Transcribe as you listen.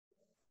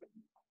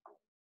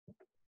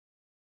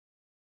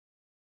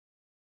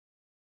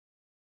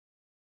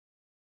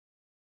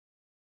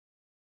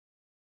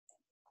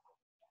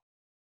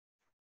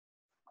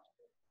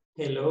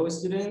Hello,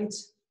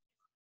 students.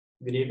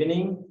 Good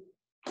evening.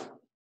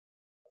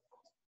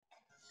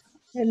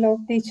 Hello,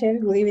 teacher.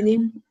 Good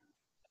evening.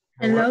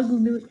 Hello,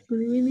 good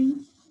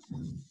evening.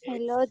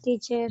 Hello,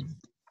 teacher.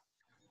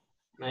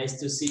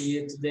 Nice to see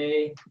you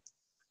today.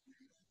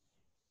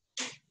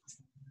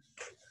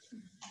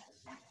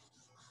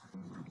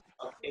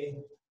 Okay.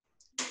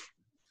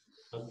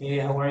 Okay,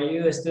 how are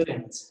you,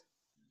 students?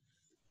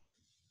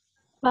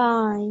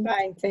 Fine.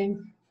 Fine, thanks.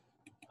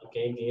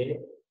 Okay, good.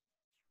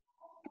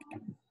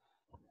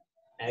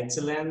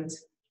 Excellent.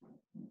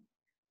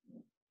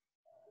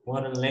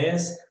 More or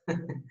less.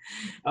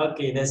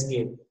 Okay, that's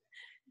good.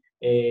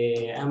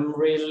 I'm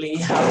really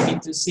happy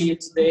to see you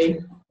today.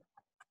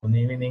 Good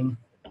evening.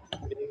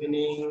 Good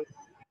evening.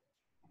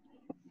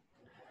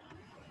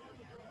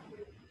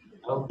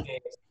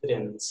 Okay,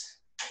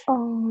 students.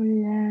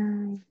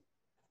 Hola.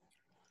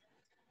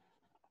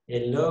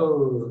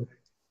 Hello.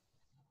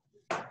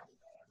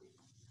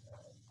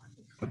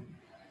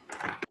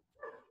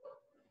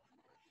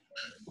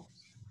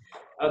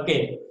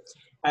 Okay,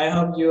 I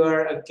hope you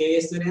are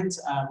okay,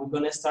 students. We're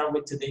gonna start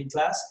with today's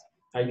class.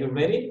 Are you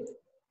ready?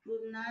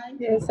 Good night.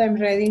 Yes, I'm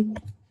ready.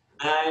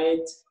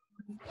 Night.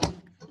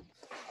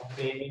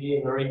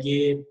 Okay, very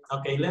good.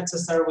 Okay, let's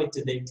start with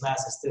today's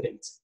class,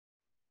 students.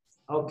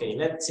 Okay,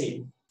 let's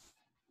see.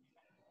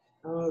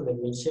 Oh, let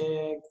me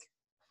check.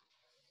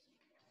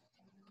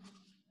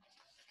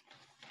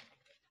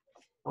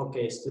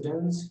 Okay,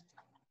 students.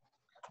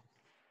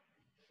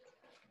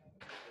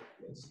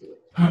 Let's see.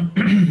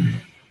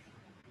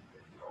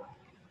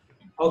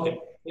 Okay,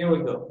 here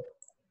we go.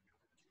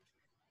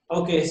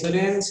 Okay,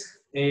 students,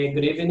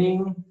 good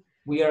evening.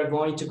 We are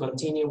going to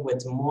continue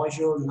with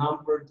module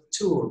number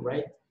 2,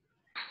 right?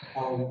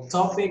 On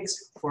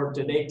topics for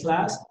today's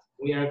class,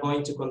 we are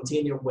going to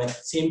continue with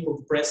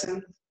simple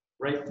present,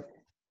 right?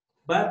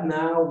 But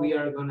now we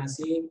are gonna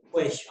see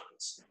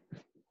questions.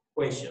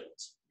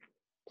 Questions.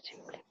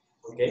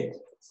 Okay,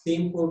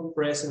 simple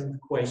present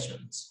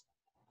questions.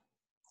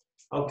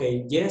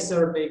 Okay,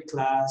 yesterday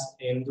class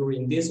and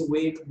during this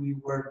week we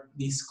were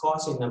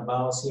discussing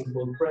about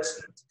simple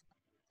present.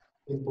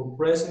 Simple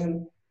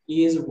present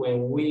is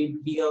when we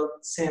build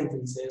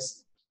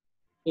sentences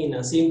in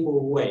a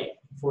simple way.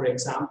 For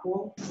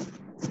example,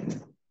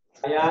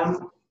 I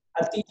am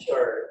a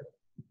teacher.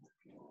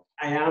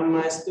 I am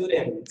a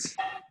student.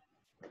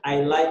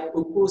 I like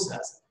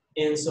pupusas,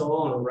 and so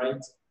on,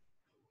 right?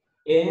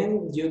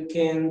 And you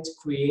can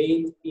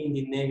create in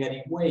the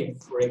negative way.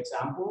 For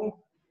example,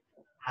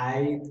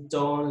 I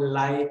don't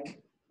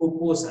like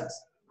pupusas,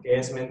 que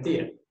es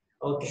mentira.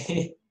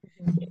 Okay.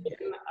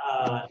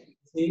 And,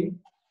 see,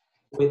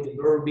 with the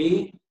verb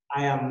be,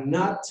 I am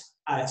not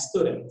a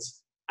student.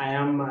 I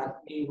am an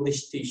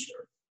English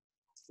teacher,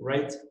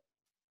 right?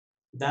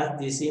 That's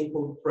the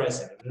simple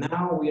present.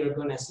 Now we are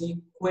gonna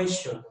see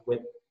question with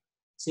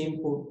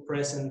simple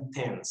present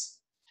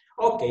tense.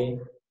 Okay,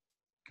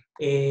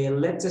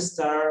 let's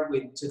start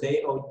with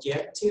today's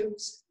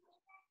objectives.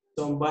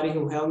 Somebody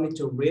who help me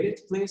to read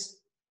it, please.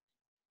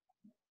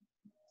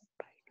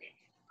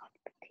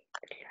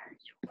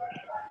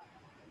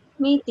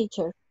 Me,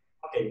 teacher.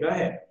 Okay, go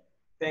ahead.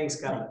 Thanks,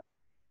 Carla.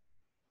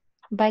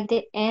 By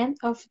the end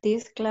of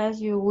this class,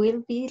 you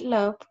will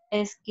develop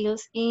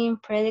skills in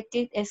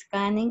predictive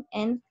scanning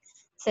and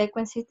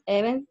sequencing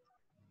events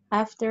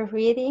after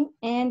reading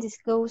and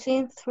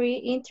discussing 3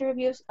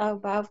 interviews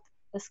about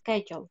the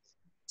schedules.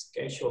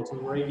 Schedule,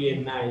 very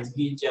good, nice,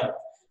 good job.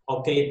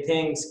 Okay,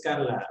 thanks,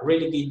 Carla,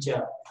 really good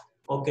job.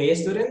 Okay,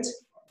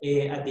 students,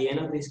 at the end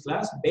of this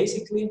class,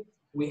 basically,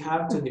 we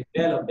have to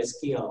develop a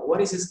skill. What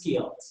is a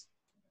skill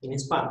in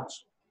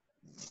Spanish?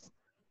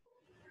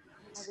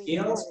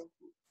 Skills.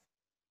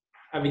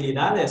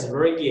 Habilidades,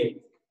 very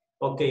good.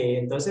 Ok,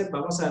 entonces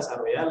vamos a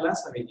desarrollar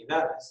las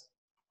habilidades.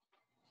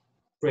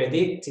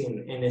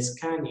 Predicting and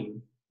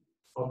scanning.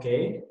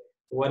 Okay,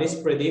 what is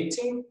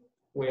predicting?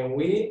 When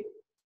we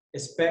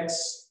expect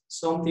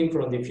something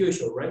from the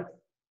future, right?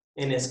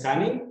 And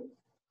scanning?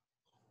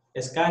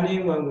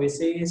 Scanning, when we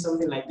see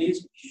something like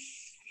this,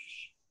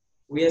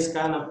 we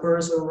scan a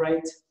person,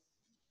 right?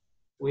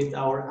 With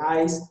our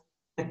eyes.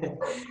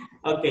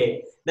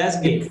 Okay, that's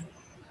good.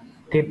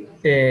 Picture.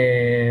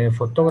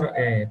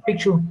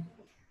 Picture.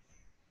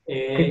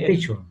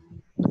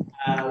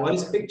 What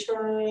is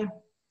picture?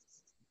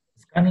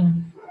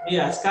 Scanning.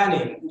 Yeah,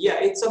 scanning. Yeah,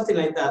 it's something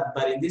like that.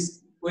 But in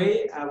this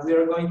way, we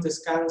are going to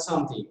scan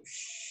something.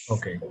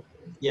 Okay.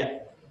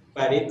 Yeah,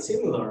 but it's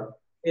similar.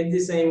 It's the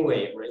same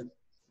way, right?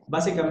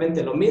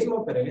 Básicamente lo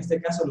mismo, pero en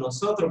este caso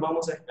nosotros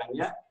vamos a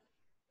escanear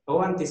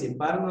o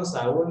anticiparnos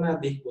a una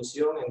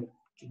discusión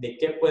de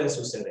qué puede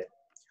suceder.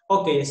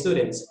 Okay,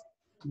 students,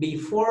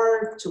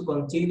 before to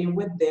continue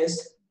with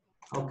this,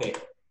 okay,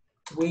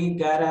 we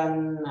got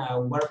an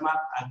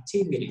warm-up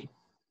activity.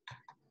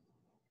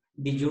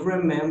 Did you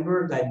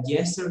remember that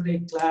yesterday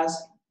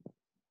class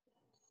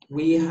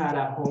we had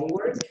a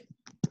homework?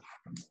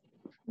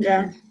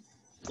 Yeah.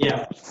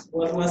 Yeah.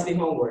 What was the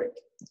homework?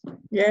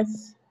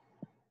 Yes.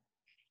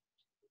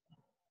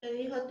 ¿Qué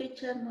dijo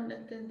teacher? No lo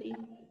entendí.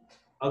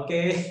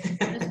 Okay.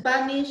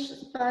 Spanish.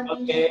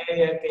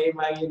 Okay,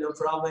 Maggie, no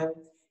problem.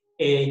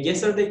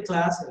 Yesterday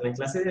class, en la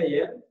clase de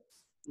ayer,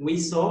 we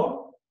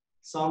saw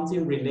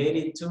something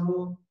related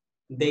to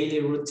daily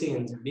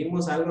routines.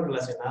 Vimos algo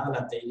relacionado a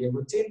las daily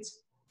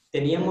routines.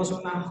 Teníamos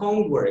una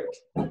homework,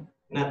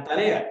 una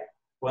tarea.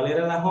 ¿Cuál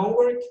era la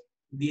homework?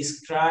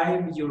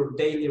 Describe your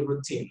daily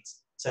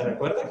routines. ¿Se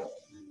recuerdan?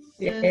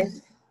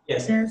 Yes.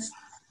 Yes. Yes.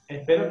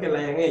 Espero que la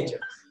hayan hecho.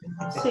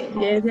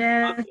 Yes.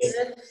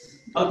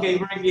 Okay,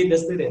 very good, the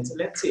students.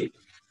 Let's see.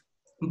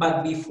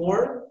 But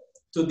before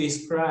to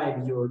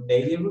describe your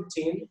daily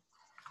routine,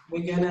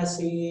 we're gonna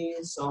see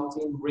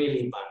something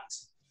relevant.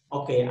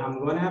 Okay, I'm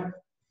gonna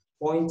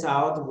point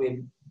out with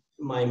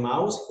my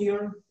mouse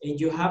here, and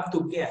you have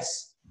to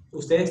guess.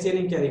 Ustedes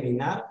tienen que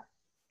adivinar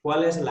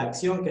cuál es la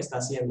acción que está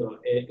haciendo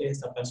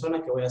esta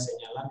persona que voy a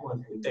señalar con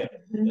el puntero.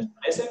 ¿Les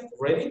parece?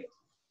 Ready?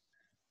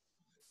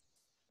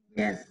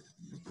 Yes.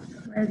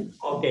 Ready.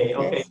 Okay,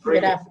 okay, Yes. very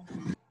Get good. up.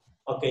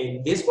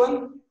 Okay, this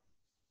one,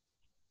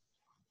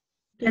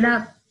 Get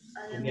up.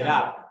 get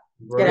up.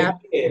 Get Very up.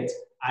 good.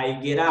 I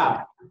get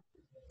up.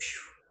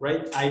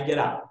 Right, I get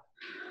up.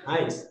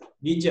 Nice,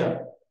 good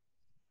job.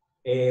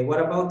 What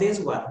about this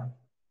one?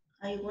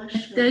 I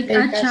wash. Take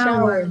a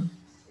shower.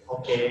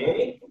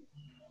 Okay,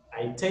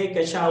 I take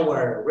a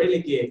shower.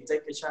 Really good,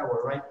 take a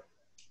shower, right?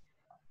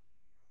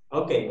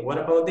 Okay, what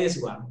about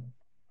this one?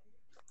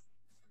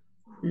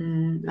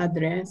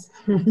 Address.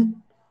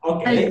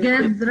 Okay. I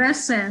get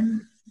dressed.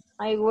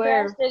 I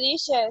wear. Brush the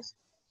dishes.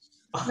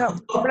 No,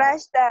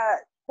 brush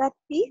the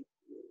teeth.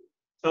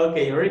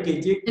 Okay, very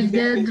good. You I get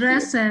get it.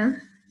 dressed.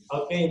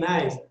 Okay,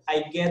 nice.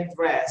 I get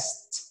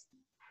dressed.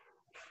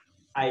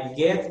 I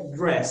get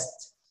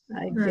dressed.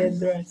 I get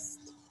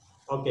dressed.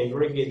 Okay,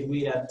 very good.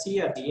 With a T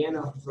at the end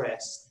of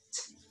dressed.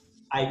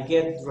 I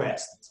get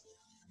dressed.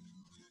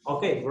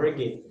 Okay, very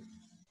good.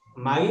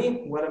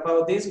 Maggie, what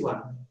about this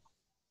one?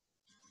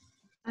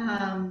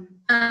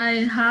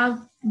 I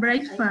have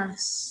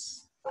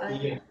breakfast.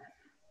 Yeah.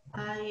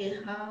 I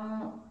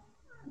have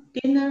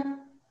dinner.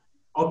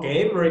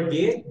 Okay, very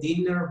good.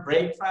 Dinner,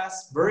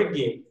 breakfast, very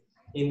good.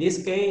 In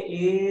this case,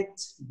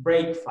 it's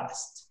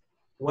breakfast.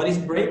 What is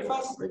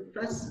breakfast?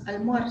 Breakfast,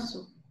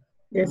 almuerzo.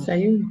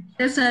 Desayuno.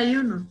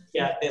 Desayuno.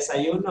 Yeah,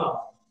 desayuno.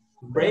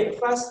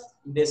 Breakfast,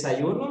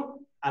 desayuno.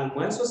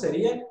 Almuerzo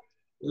sería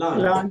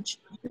lunch. Lunch.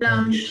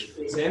 Lunch.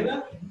 Y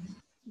cena,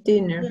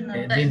 Dinner.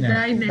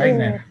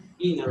 Diner.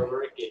 dinner,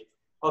 very good.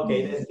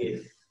 Okay, that's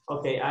good.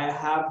 Okay, I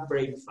have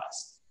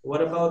breakfast.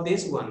 What about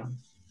this one?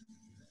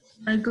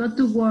 I go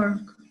to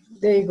work.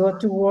 They go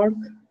to work.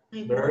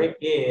 Very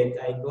good.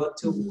 I go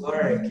to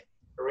work.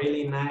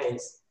 Really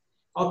nice.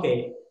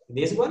 Okay,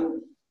 this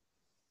one?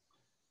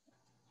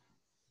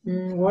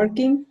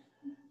 Working.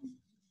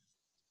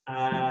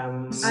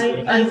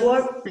 I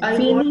work. I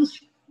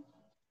Finish.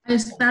 I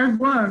start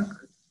work.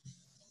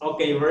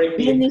 Okay, very good.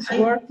 Finish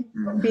work.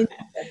 Finish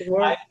at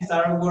work. I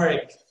start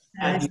work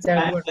I at the start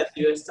time work. that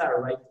you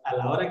start, right? A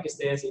la hora que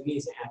ustedes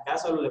inicien. Acá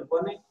solo le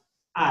pone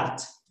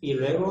at y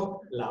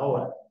luego la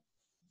hora.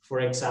 For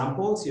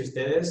example, si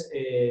ustedes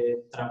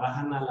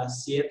trabajan a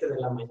las 7 de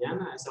la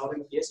mañana, a esa hora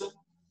empiezo.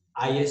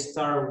 I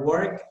start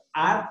work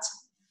at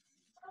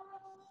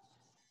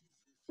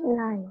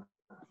 9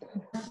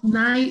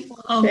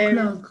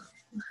 o'clock.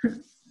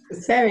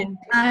 7.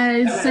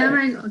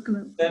 7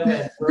 o'clock.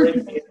 7.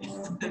 Very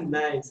good.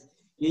 Nice.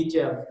 Good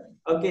job.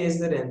 Okay,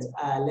 students,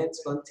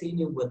 let's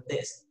continue with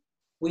this.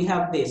 We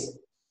have this.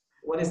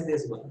 What is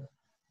this one?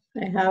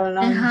 I have I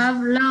lunch.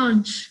 have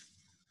lunch.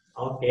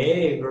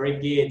 Okay, very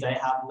good. I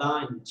have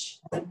lunch.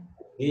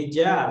 Good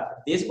job.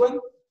 This one?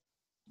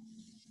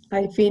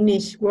 I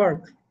finish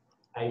work.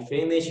 I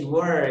finish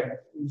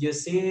work. You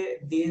see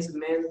this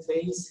man's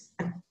face?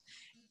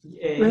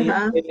 He's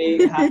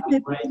really happy,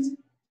 right?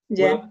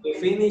 Yeah. When we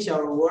finish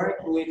our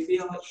work, we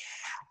feel, yeah,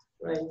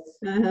 right?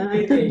 Uh-huh.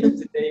 Finish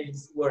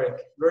today's work.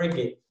 Very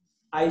good.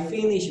 I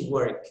finish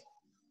work.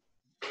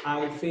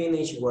 I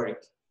finish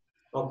work.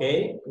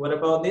 Okay, what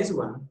about this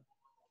one?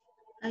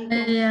 I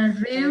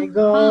I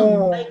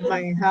go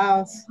my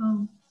house.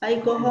 I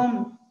go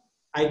home.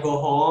 I go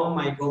home,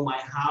 I go my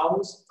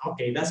house.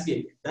 Okay, that's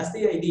good. That's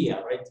the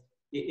idea, right?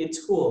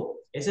 It's cool.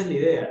 Esa es la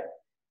idea.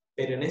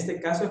 Pero en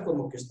este caso es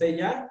como que usted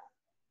ya,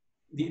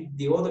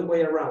 the other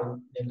way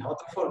around, en la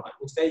otra forma,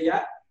 usted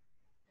ya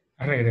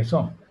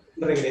Regresó.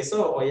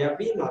 regresó o ya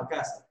vino a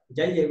casa,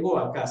 ya llegó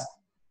a casa.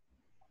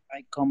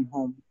 I come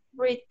home.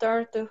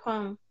 Return to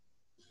home.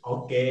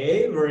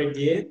 Okay, very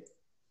good.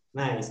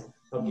 Nice.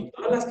 Okay,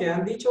 todas las que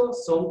han dicho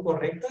son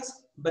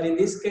correctas, but in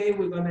this case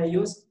we're gonna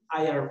use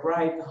I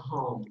arrived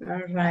home.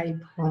 Arrive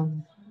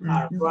home.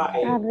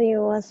 Arrive.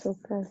 Arriba a su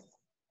casa.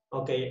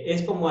 Okay,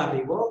 es como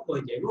arribó o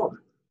llegó.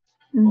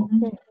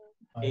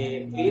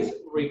 Please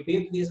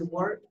repeat this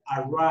word,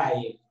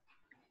 arrive.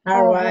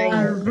 Arrive.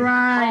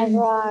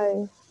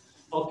 Arrive.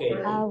 Okay.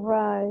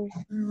 Arrive.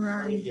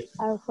 Very good.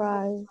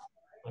 Arrive.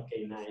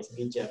 Okay, nice,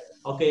 good job.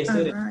 Okay,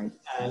 students,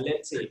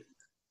 let's see.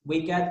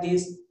 We got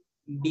this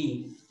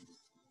B.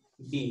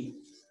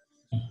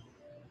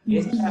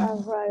 esta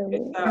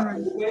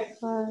Arrive.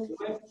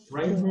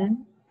 right?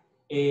 Mhm.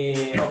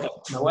 Okay,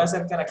 me voy a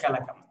acercar acá a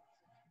la cámara.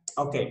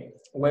 Okay,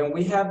 when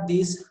we have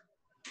this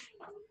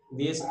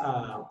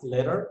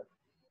letter,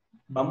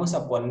 vamos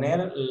a poner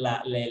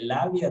el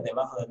labio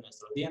debajo de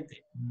nuestro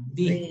diente.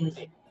 D.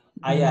 B.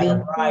 I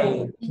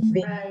arrive.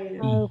 B.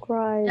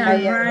 Arrive.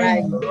 I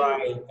arrive.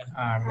 Right.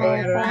 I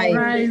Arrive. arrive.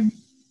 Arrive.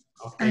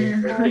 Okay,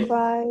 very good.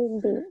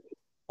 Arrive.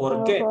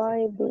 ¿Por qué?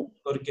 Arrive.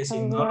 Porque si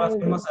no lo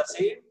hacemos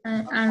así,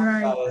 vamos a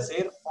Arrive.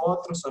 decir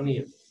otro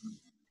sonido.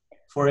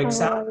 For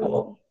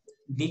example,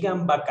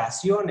 digan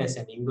vacaciones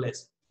en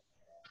inglés.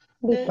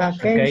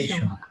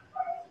 Vacation.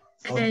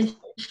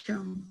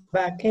 Vacation.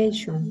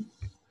 Vacation.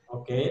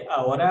 Ok,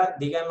 ahora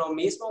digan lo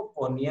mismo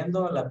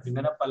poniendo la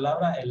primera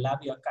palabra, el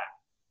labio acá.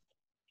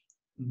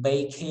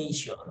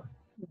 Vacation.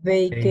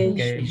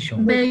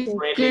 Vacation.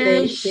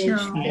 Vacation.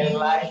 I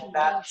like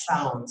that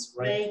sounds,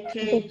 right?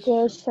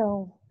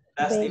 Vacation.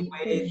 That's the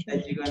way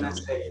that you're gonna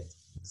say it.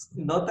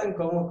 ¿Notan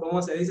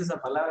cómo se dice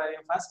esa palabra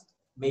bien fácil?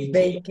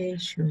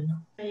 Vacation.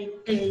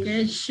 Vacation.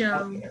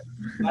 Vacation.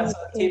 That's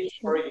a tip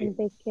for you.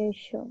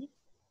 Vacation.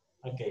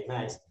 Okay,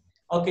 nice.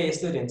 Okay,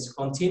 students,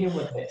 continue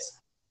with this.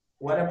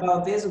 What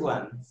about this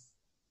one?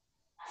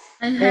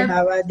 I I have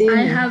have a dinner.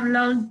 I have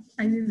lunch.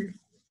 I didn't.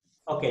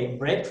 Okay,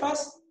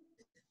 breakfast,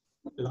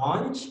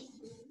 lunch,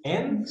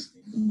 and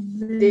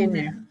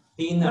Dinner.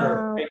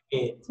 dinner.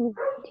 Okay. I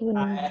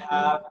Dinner.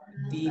 have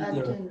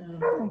dinner.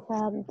 I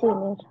have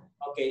dinner.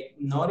 Okay,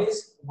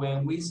 notice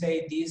when we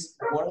say this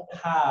word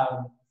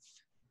have,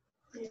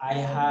 I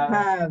have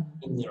Have.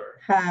 dinner.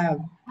 Have.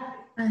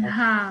 I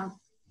have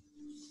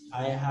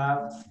I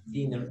have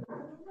dinner.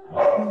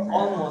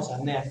 Almost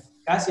an F.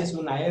 Casi es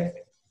una F.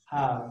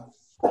 Have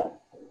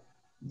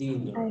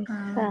dinner. I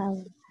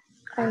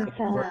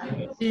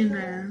have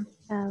dinner.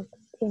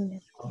 dinner.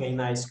 Okay,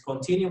 nice.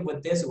 Continue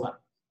with this one.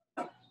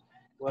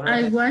 What are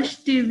I the-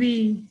 watch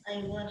TV.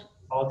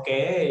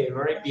 Okay,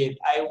 very good.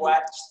 I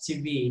watch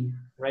TV,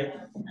 right?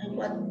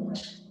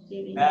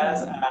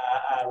 That's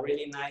a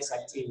really nice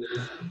activity.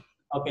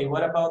 Okay,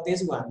 what about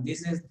this one?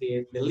 This is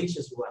the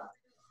delicious one.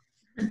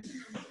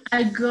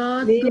 I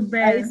go to Sleep. I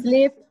bed.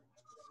 sleep.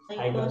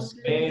 I go to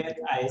bed,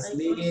 I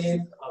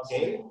sleep.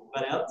 Okay,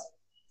 what else?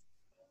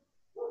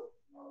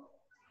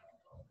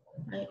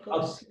 Okay,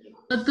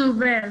 Go to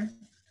bed.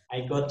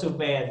 I go to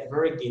bed,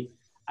 very good.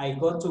 I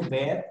go to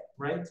bed,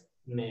 right?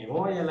 Me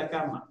voy a la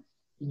cama.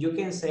 You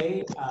can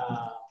say,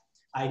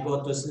 I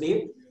go to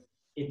sleep.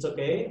 It's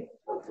okay.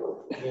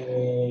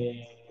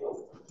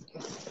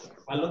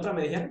 ¿Cuál otra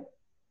me dijeron?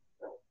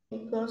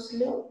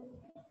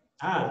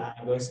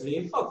 I go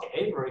sleep.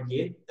 Okay, very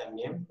good.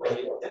 También.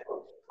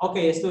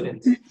 Okay,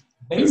 students.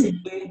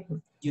 Basically,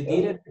 you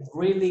did it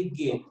really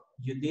good.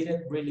 You did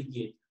it really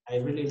good. I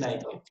really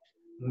like it.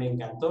 Me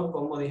encantó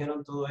cómo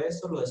dijeron todo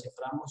eso. Lo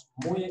desciframos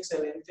muy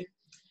excelente.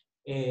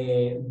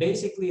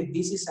 Basically,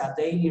 this is a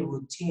daily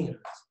routine,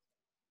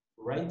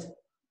 right?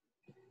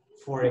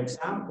 For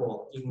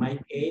example, in my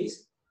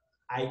case,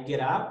 I get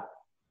up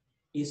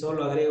y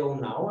solo agrego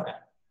una hora.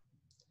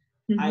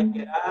 I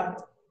get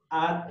up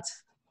at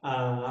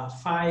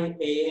 5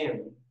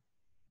 a.m.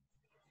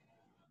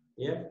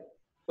 Yep.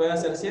 Puede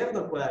ser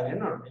cierto, puede haber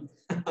no.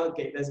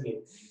 Okay, that's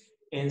good.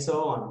 And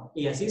so on.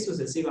 Y así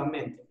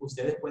sucesivamente.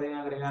 Ustedes pueden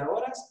agregar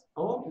horas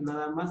o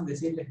nada más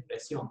decir la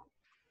expresión.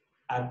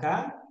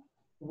 Acá,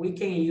 we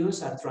can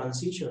use a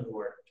transition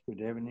word.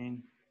 Good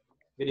evening.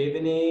 Good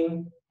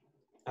evening.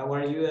 How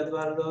are you,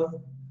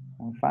 Eduardo?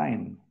 I'm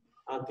fine.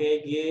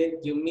 Okay,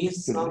 good. You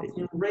missed Good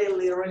something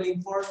really, really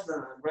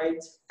important,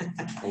 right?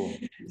 Oh,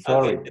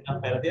 sorry. Okay,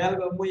 nos perdí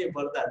algo muy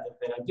importante,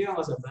 pero aquí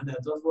vamos a aprender,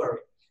 don't worry.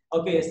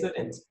 Okay,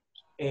 students.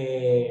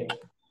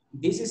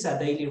 This is a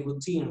daily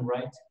routine,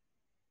 right?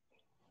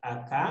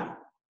 Acá,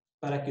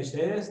 para que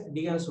ustedes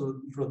digan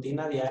su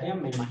rutina diaria,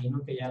 me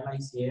imagino que ya la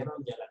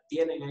hicieron, ya la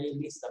tienen ahí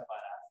lista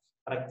para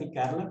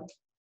practicarla.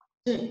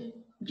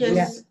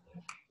 Yes.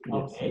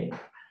 Okay,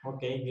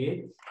 okay,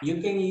 good.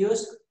 You can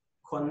use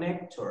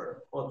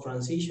connector o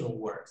transition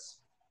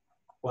words.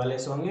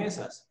 ¿Cuáles son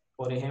esas?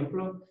 Por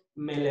ejemplo,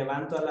 me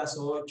levanto a las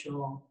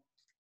 8,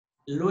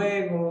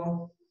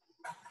 luego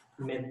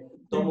me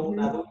tomo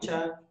una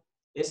ducha.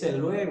 Ese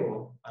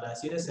luego, para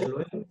decir ese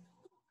luego,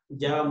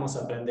 ya vamos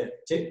a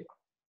aprender, ¿sí?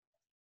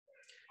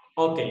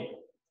 Okay.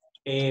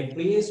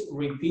 Please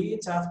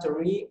repeat after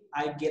me.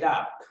 I get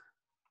up.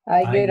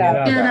 I get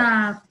up. Get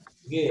up.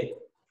 Good.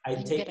 I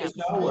take a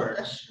shower.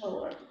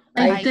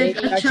 I take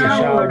a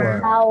shower.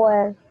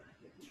 Shower.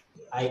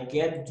 I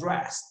get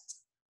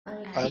dressed.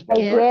 I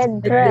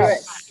get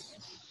dressed.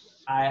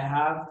 I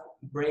have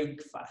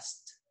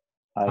breakfast.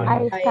 I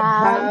I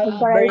have have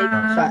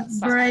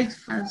breakfast.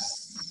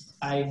 Breakfast.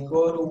 I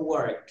go to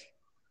work.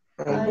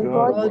 I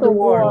go to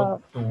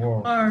work. To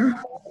work. Or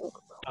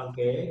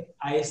Okay.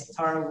 I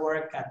start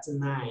work at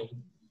 9.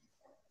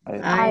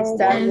 I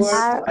start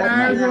work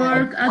I at 9.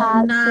 work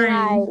at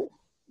 9.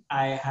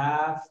 I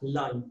have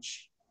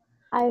lunch.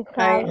 I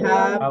I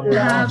have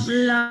Have lunch.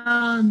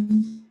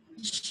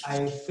 lunch.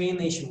 I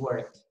finish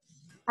work.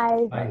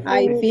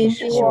 I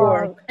finish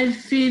work. I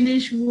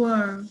finish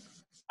work.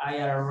 I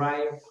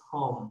arrive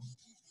home.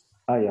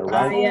 I I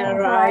arrive home.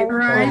 arrive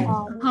Right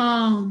home.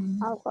 home.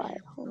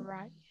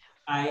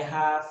 I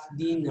have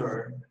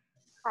dinner.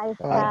 I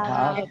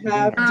I have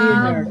have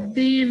dinner. dinner.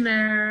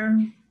 Dinner.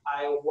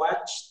 I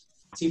watch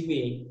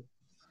TV.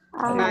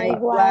 I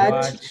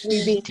watch Watch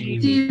TV.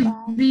 TV.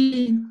 TV.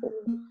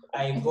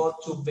 I go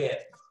to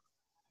bed.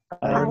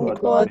 I Go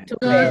go to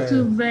Go bed.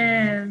 to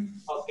bed.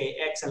 Okay,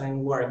 excellent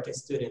work,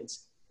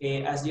 students.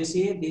 As you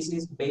see, this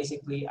is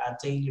basically a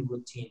daily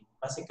routine.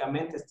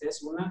 Básicamente, esta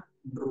es una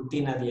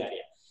rutina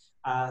diaria.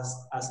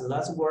 As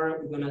last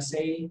word, we're going to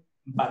say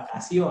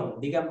vacación.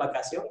 Digan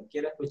vacación.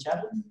 ¿Quiero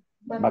escucharlo?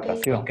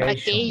 Vacación.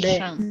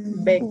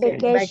 Vacation.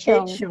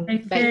 Vacation.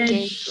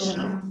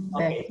 Vacation.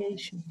 Okay.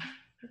 Vacation.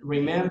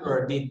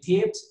 Remember, the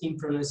tips in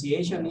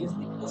pronunciation is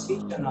the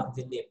position of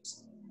the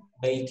lips.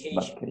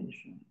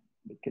 Vacation.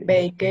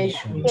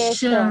 Vacation. Vacation.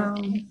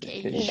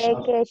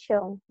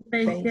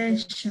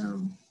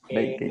 Vacation.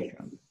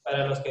 Vacation.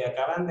 Para los que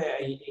acaban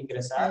de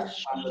ingresar,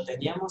 cuando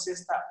teníamos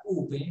esta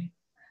V,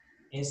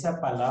 esa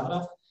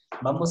palabra,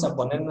 vamos a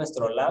poner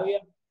nuestro labio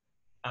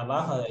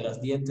abajo de los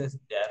dientes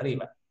de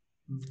arriba.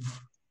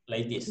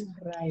 Like this.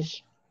 Right.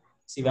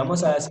 Si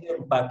vamos a decir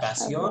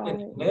vacación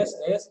en inglés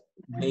es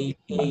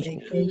vacation.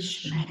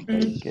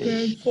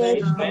 Vacation.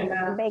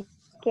 Suena muy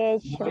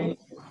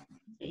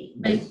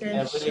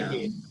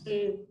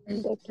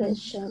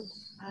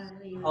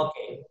really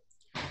good.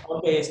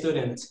 Okay,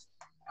 students.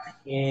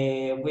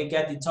 We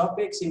got the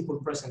topic, simple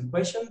present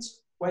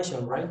questions.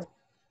 Question, right?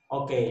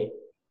 Okay.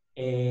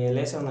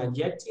 Lesson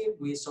objective,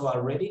 we saw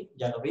already,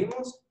 ya lo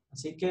vimos.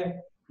 Así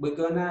que we're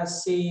gonna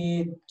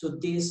see to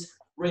this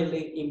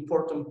really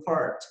important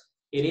part.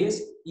 It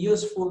is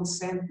useful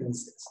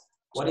sentences.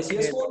 What is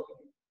useful?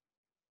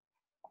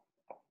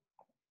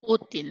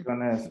 Útil.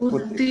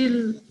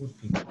 Útil.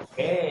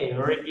 Okay,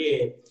 very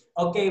good.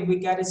 Okay, we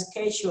got a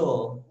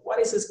schedule. What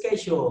is a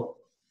schedule?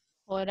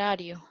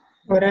 Horario.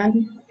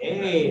 Horario.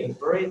 Hey,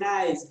 very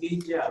nice,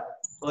 good job.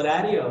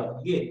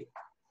 Horario, good.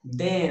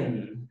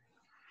 Then.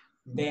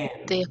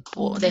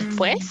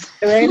 Después.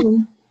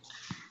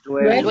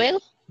 Luego.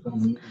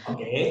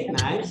 Okay,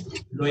 nice.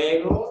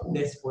 Luego,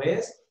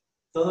 después,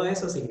 todo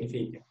eso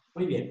significa.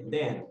 Muy bien,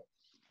 then.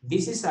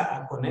 This is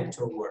a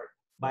connector word,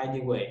 by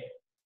the way.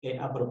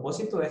 A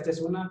propósito, este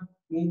es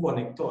un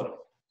conector.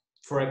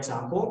 For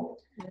example,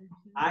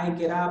 I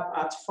get up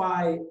at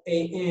 5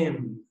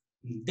 a.m.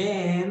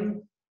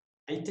 Then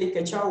I take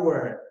a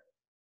shower.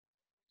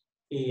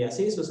 Y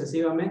así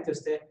sucesivamente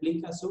usted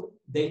explica su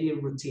daily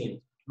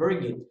routine. Very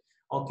good.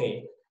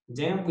 Okay,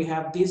 then we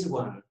have this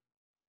one.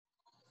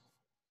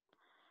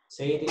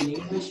 Say it in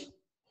English.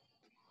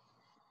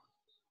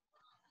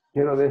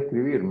 Quiero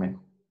describirme.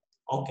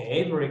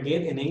 Okay, very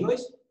good. In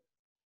English?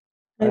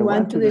 I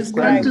want to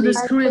describe To this.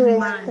 describe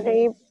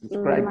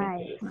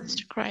my.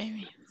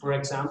 Describe. For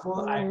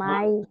example, I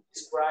want to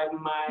describe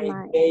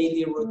my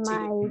daily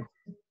routine.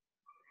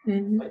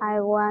 Mhm.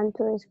 I want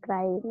to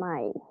describe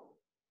my.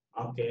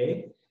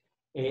 Okay.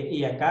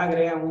 Y acá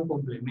agregan un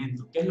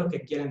complemento. ¿Qué es lo que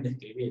quieren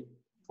describir?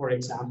 For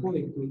example,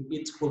 it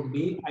could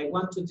be, I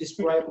want to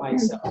describe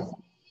myself.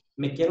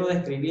 Me quiero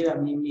describir a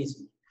mí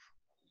mismo.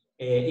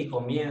 Y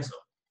comienzo.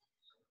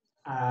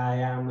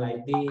 I am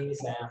like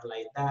this, I am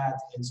like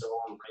that, and so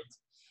on, right?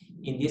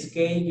 In this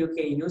case, you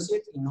can use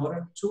it in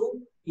order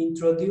to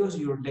introduce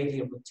your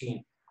daily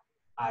routine.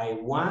 I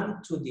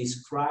want to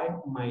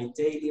describe my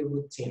daily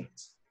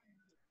routines.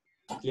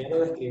 Quiero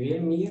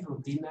describir mi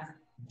rutina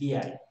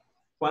diaria.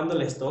 Cuando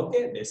les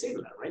toque,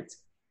 decirla, right?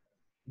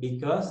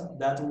 Because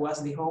that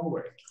was the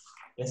homework.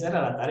 Esa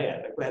era la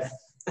tarea, recuerda.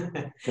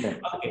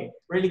 Okay,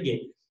 really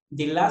good.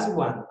 The last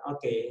one,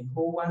 okay,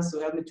 who wants to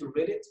help me to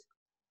read it?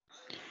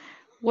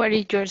 What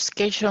is your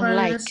schedule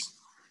like?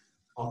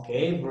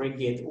 Okay, very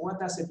good. What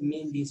does it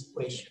mean, this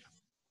question?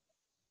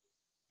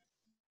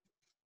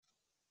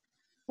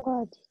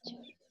 ¿Cuál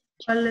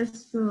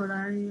es tu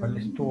horario? ¿Cuál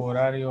es tu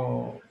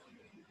horario?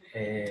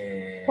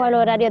 ¿Cuál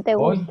horario te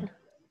hoy? gusta?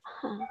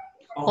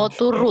 O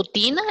tu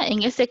rutina,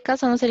 en ese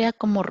caso no sería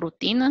como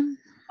rutina.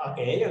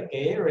 Okay,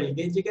 really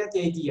good. You got the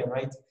idea,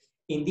 right?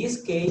 In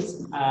this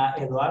case,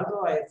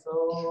 Eduardo, I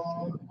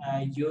thought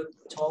you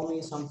told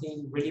me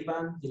something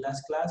relevant the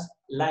last class.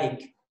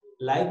 Like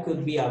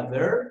could be a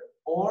verb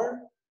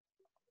or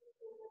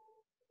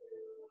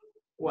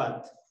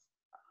what?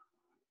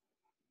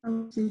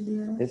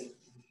 Es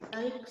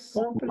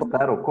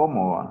claro,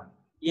 ¿cómo va?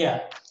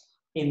 Yeah.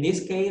 In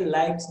this case,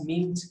 likes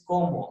means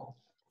como.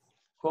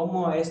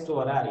 ¿Cómo es tu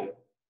horario?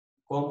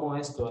 ¿Cómo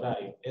es tu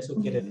horario? Eso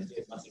quiere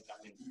decir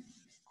básicamente.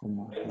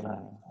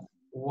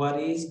 What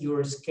is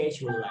your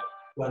schedule like?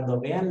 Cuando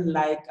vean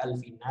like al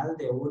final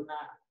de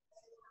una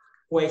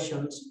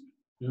questions,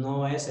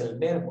 no es el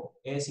verbo,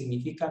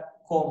 significa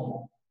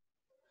cómo.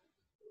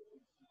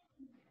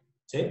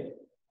 ¿Sí?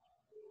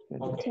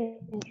 Okay.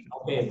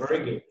 Okay, very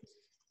good.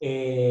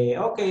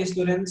 Okay,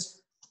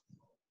 students.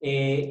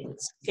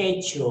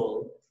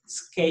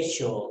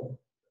 Schedule.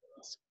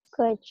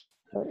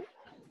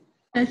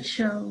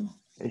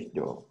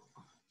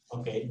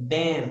 Okay,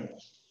 then.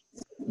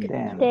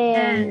 Then.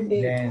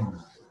 Then.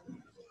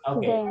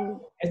 Okay,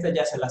 esta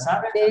ya se la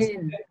saben. Así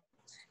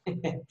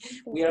que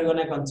we are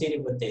gonna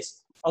continue with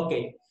this.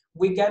 Okay,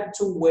 we got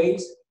two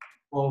ways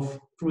of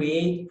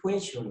create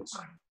questions.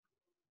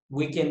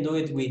 We can do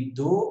it with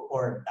do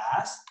or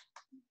does,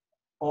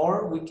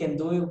 or we can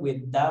do it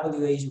with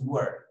WH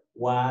word.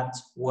 What,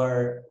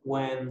 where,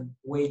 when,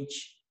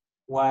 which,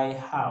 why,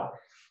 how.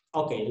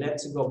 Okay,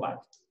 let's go back.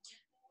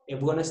 We're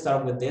gonna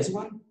start with this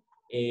one.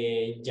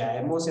 Ya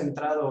hemos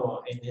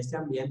entrado en este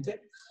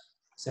ambiente.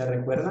 ¿Se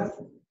recuerdan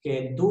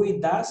que do y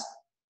does,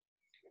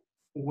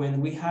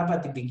 when we have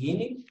at the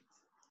beginning,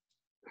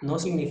 no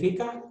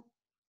significa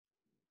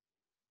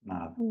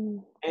Nada.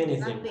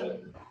 anything?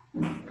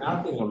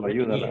 Nothing. Solo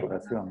ayuda a la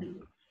oración.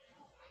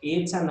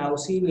 It's an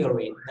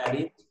auxiliary that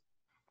is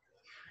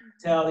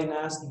telling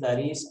us that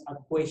is a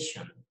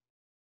question,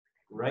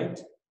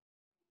 right?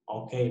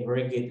 Okay,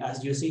 very good.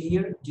 As you see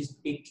here, you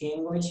speak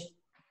English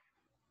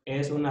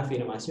es una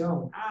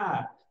afirmación.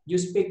 Ah, you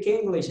speak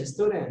English,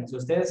 students.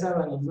 Ustedes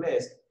saben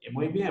inglés.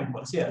 Muy bien,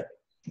 por cierto.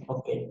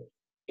 Ok.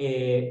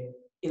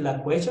 En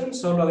la question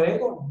solo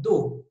agrego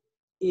do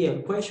y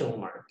el question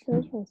mark. Do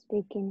you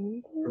speak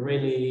English?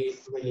 Really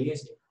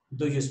easy.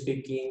 Do you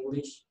speak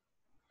English?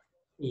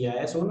 Y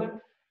ya es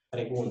una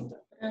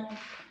pregunta.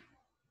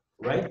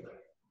 Right?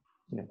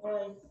 Yeah.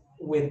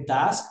 With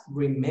does,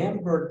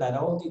 remember that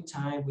all the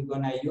time we're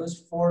gonna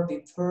use for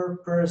the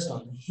third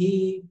person,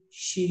 he,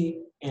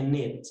 she, and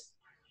it.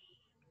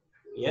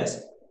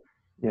 Yes?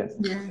 Yes.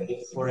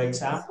 Okay. For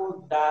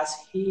example, does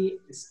he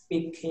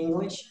speak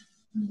English?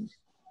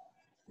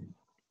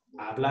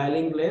 Habla el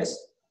inglés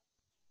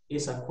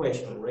is a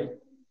question, right?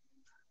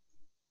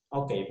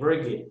 Okay,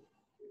 very good.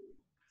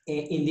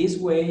 In this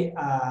way,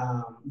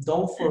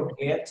 don't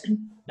forget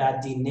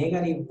that the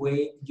negative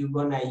way you're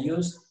gonna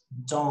use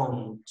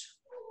don't,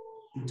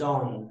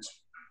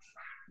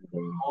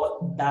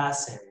 or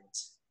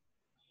doesn't,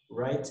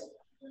 right?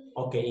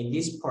 Okay, in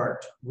this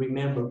part,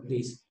 remember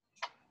please,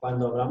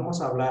 cuando vamos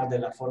a hablar de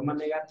la forma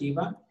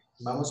negativa,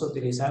 vamos a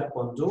utilizar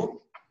con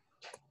do,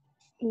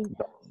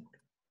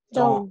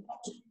 don't,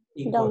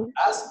 y con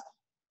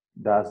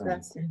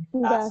Doesn't.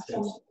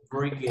 doesn't.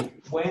 Very good.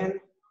 When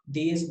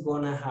this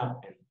gonna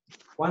happen?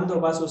 ¿Cuándo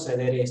va a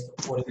suceder esto?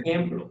 Por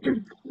ejemplo,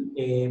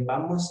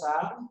 vamos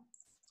a,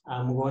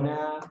 I'm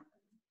gonna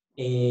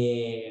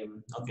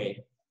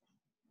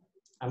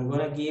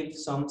give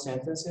some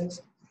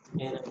sentences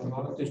and I'm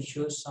going to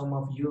choose some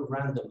of you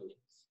randomly.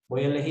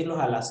 Voy a elegirlos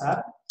al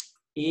azar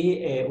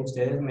y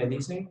ustedes me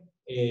dicen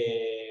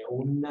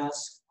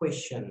unas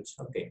questions.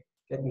 Okay,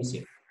 let me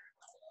see.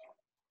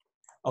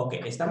 Ok,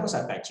 estamos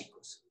acá,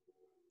 chicos.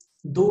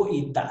 Do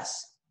y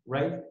does,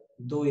 right?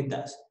 Do y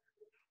does.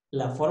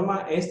 La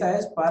forma, esta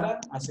es para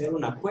hacer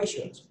una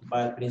question,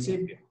 para el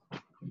principio.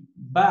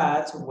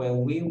 But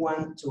when we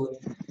want to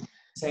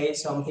say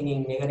something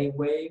in negative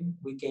way,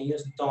 we can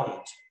use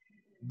don't,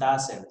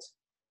 doesn't.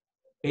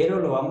 Pero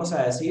lo vamos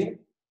a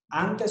decir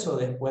antes o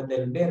después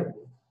del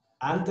verbo,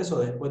 antes o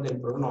después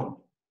del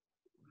pronombre.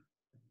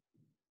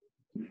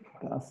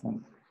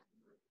 Doesn't.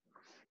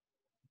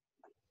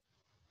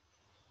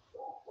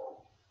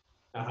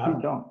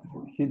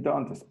 He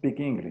don't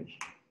speak English.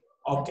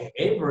 Okay,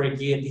 very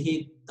good.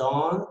 He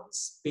don't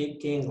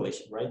speak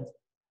English, right?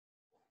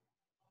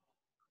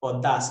 Or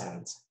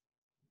doesn't?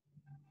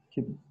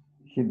 He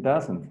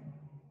doesn't.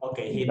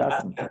 Okay, he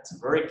doesn't.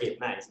 Very good,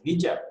 nice. Good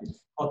job.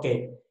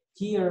 Okay,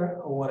 here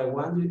what I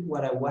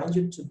want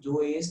you to do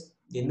is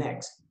the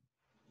next.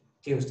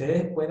 Que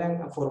ustedes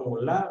puedan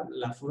formular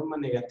la forma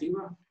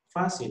negativa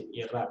fácil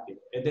y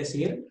rápido. Es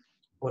decir,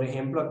 por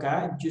ejemplo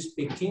acá, you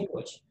speak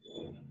English.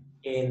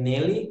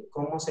 Nelly,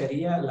 ¿cómo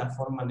sería la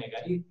forma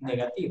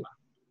negativa?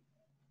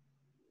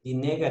 The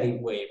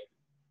negative way.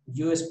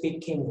 You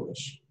speak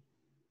English.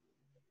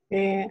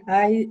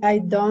 I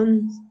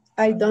don't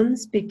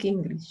speak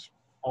English.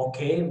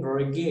 Okay,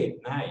 very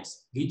good,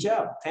 nice. Good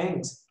job,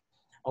 thanks.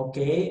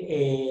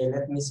 Okay,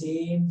 let me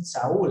see.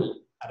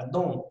 Saúl,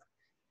 perdón.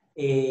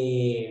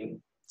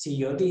 Si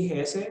yo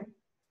dijese,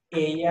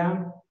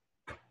 ella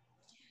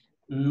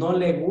no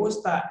le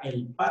gusta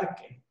el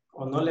parque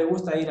o no le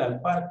gusta ir al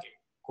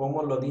parque,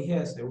 ¿cómo lo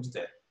dijese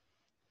usted?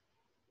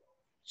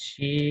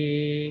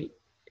 She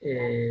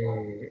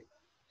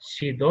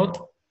do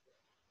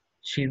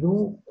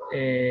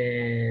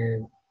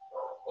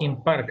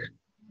in park.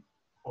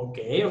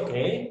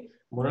 Okay.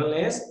 More or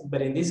less,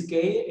 but in this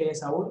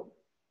case, Saúl,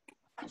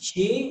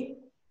 she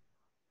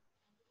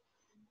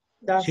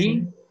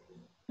Doesn't.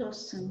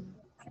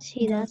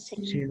 She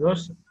doesn't. She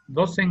doesn't,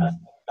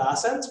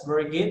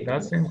 very good.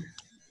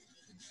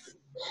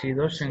 she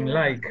doesn't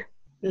like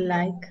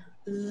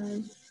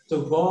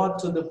To go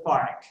to the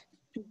park.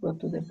 To go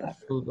to the park.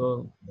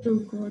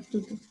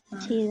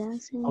 She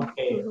doesn't.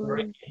 Okay,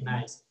 very good,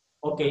 nice.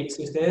 Ok,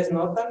 si ustedes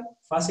notan,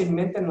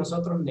 fácilmente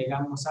nosotros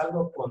negamos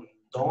algo con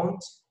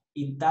don't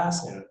y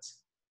doesn't.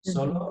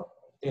 Solo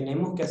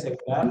tenemos que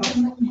asegurarnos que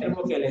el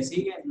verbo que le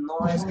sigue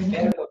no es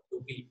verbo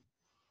to be.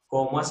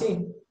 ¿Cómo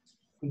así?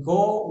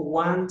 Go,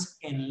 want,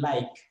 and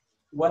like.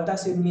 What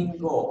does it mean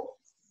go?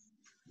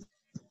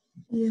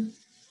 Ir.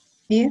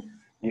 Ir.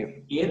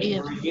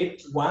 Ir,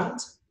 repeat,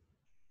 want,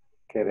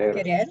 Querer.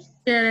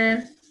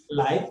 Querer.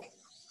 like.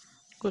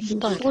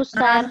 Gustar.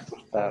 Gustar.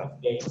 Gustar.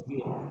 Okay,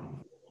 good.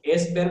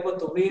 ¿Es verbo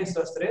to be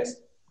estos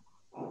tres?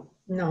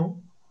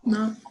 No.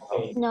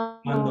 Okay. No.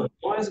 Cuando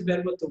no es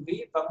verbo to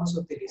be, vamos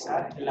a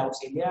utilizar el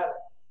auxiliar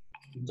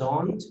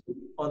don't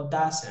o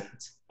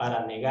doesn't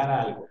para negar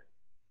algo.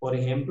 Por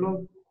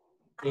ejemplo,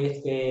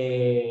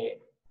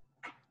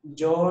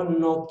 yo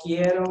no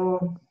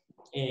quiero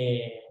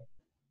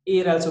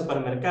ir al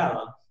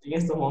supermercado en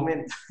estos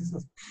momentos.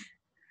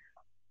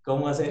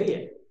 ¿Cómo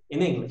sería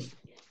en inglés?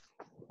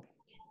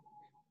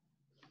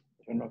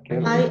 Yo no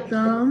quiero. I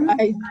don't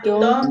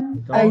Go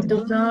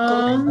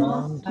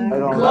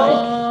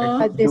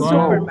at the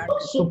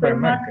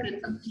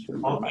supermarket.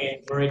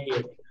 Okay, very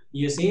good.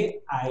 You see,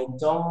 I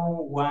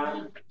don't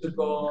want to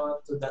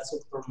go to the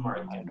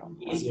supermarket.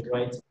 Easy,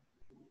 right?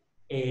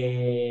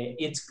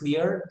 It's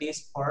clear,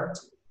 this part?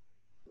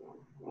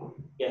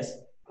 Yes.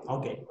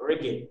 Okay, very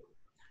good.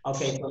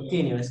 Okay,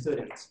 continue,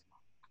 students.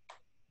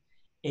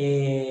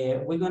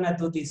 We're gonna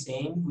do the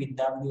same with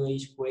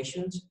WH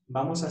questions.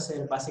 Vamos a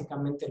hacer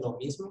básicamente lo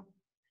mismo.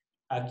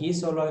 Aquí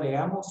solo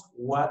agregamos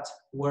what,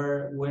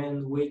 where,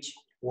 when, which,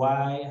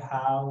 why,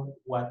 how,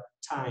 what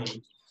time,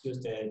 si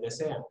ustedes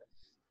desean.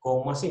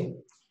 ¿Cómo así?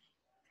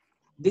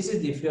 This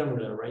is the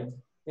formula, right?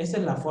 Esta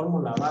es la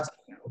fórmula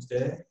básica.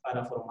 Ustedes,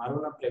 para formar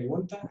una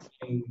pregunta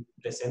en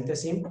presente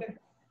simple,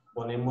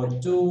 ponemos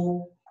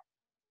do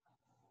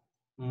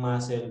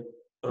más el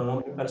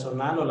pronombre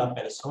personal o la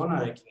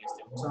persona de quien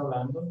estemos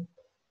hablando,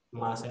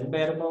 más el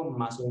verbo,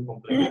 más un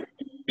complemento.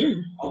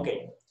 Ok.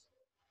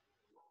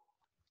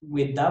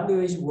 With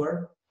WH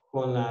word,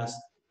 con las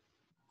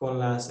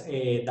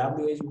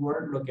WH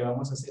word, lo que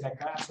vamos a hacer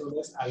acá solo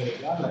es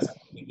agregarlas al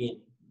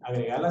beginning,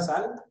 agregarlas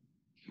al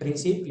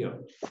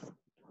principio.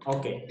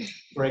 Ok.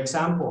 For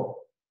example,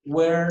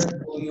 where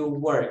do you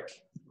work?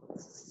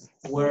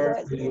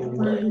 Where do you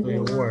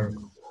work?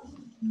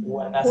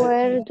 What does it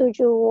mean? do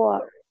you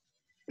work?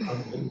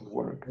 Okay.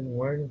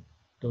 Where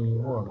do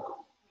you work?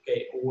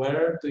 Okay,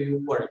 where do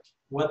you work?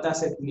 What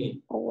does it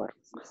mean?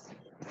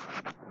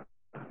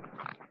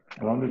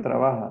 ¿Dónde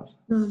trabajas?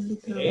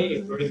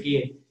 Okay, very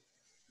good.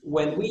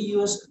 When we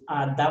use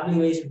a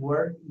WH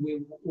word,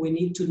 we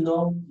need to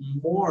know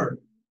more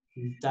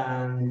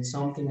than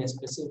something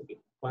specific.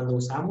 Cuando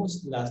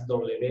usamos las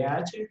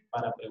WH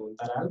para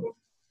preguntar algo,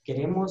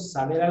 queremos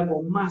saber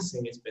algo más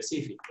en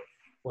específico.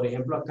 Por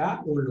ejemplo,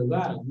 acá, un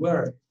lugar,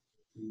 where,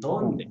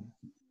 ¿dónde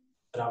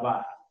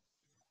trabaja?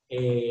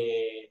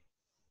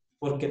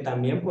 Porque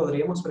también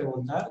podríamos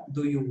preguntar,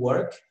 do you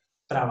work?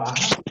 ¿Trabaja?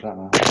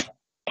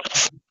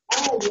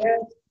 Oh,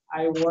 yes,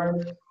 I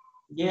work.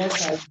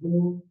 Yes, I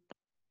do.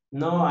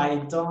 No, I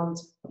don't.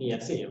 Y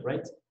así,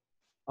 right?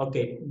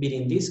 Okay, but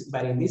in this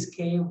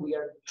case, we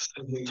are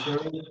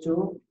referring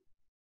to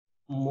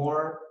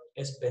more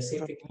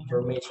specific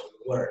information.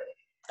 Where?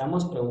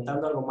 Estamos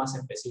preguntando algo más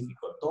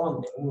específico.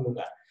 ¿Dónde? Un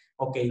lugar.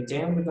 Okay,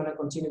 then we're going to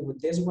continue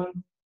with this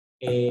one.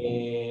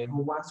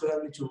 Who wants to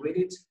help me to read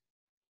it?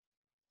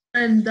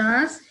 And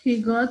does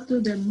he go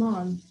to the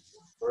mall?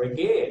 Very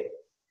good.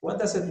 What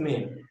does it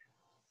mean?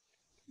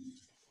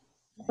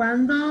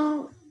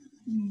 ¿Cuándo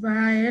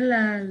va él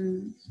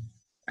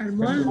al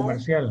mall? Centro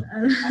comercial.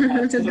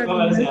 Al centro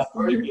comercial.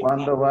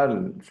 ¿Cuándo va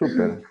al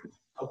súper?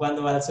 O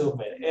cuando va al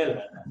súper, él,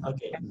 ¿verdad?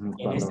 Ok.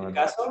 En este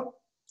caso,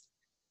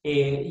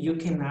 you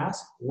can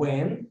ask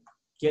when,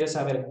 quiere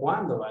saber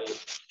cuándo va a ir.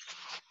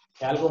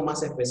 Algo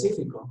más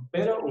específico,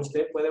 pero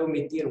usted puede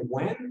omitir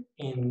when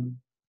and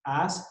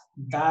ask,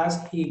 does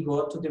he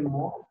go to the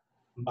mall?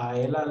 ¿Va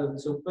él al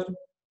súper?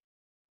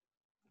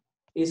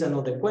 Is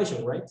another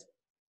question, right?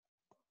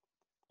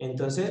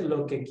 Entonces,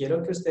 lo que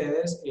quiero que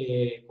ustedes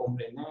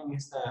comprendan en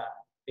esta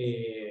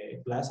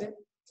clase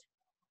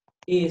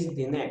is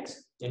the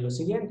next, en lo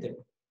siguiente.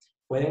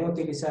 Pueden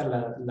utilizar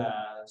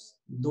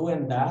las do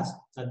and does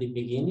at the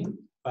beginning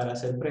para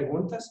hacer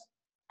preguntas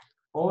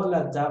o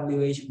la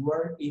WH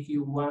word if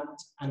you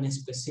want an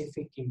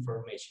specific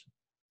information,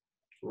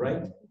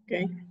 right?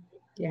 Okay.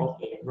 Yeah.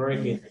 Okay, very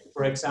good.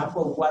 For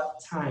example, what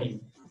time?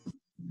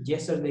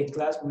 Yesterday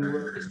class we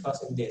were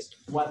discussing this.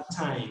 What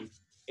time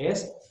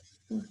is?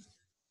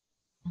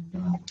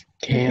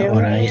 ¿Qué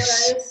hora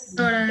es?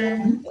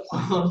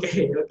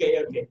 Okay.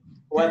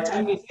 What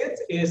time is it?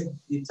 Is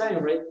the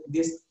time, right?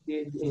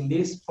 In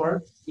this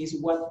part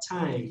is what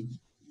time.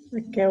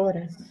 ¿A qué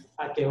horas?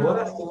 ¿A qué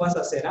horas tú vas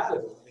a hacer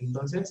algo?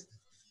 Entonces,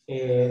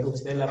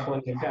 usted la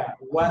pone acá.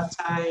 What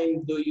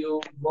time do you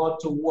go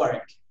to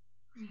work?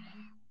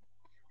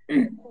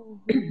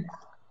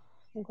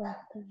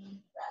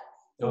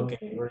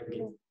 Okay, very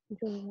good.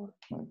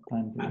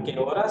 ¿A qué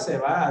hora se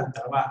va al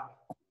trabajo?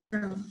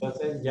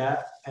 Entonces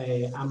ya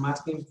I'm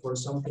asking for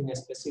something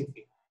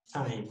specific.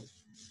 Time.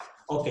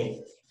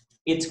 Okay.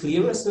 It's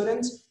clear,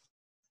 students?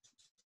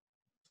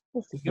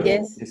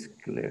 Yes. It's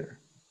clear.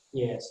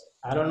 Yes.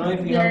 I don't know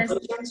if you have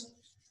questions.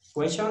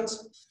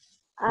 Questions?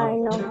 I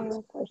No.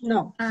 know.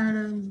 No.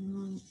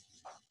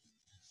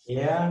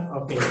 Yeah,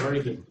 okay,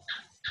 very good.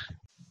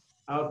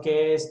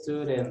 Okay,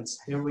 students,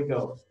 here we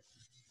go.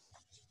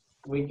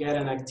 We get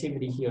an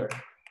activity here.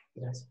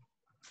 Yes.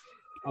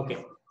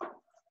 Okay.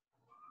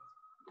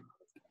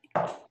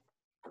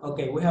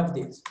 Okay, we have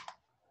this.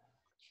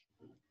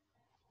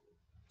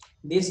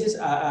 This is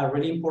a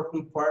really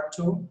important part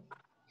too.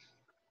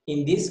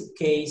 In this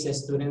case,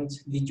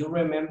 students, did you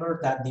remember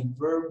that the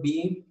verb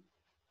be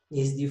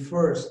is the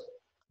first,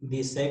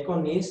 the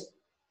second is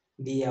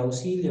the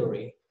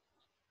auxiliary.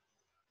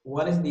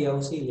 What is the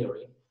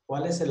auxiliary?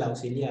 ¿Cuál es el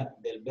auxiliar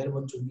del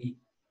verbo to be?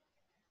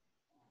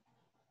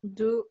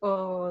 Do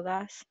or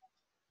does.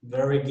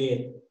 Very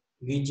good.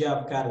 Good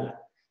job, Carla.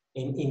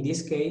 In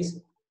this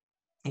case,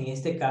 en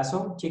este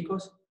caso,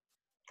 chicos,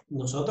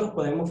 nosotros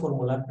podemos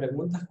formular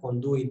preguntas con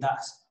do y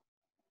does,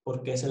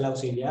 porque es el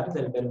auxiliar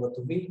del verbo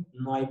to be.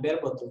 No hay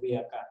verbo to be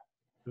acá.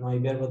 No hay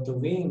verbo to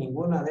be en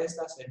ninguna de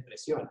estas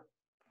expresiones.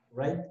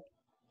 Right?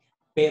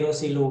 Pero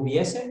si lo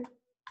hubiese,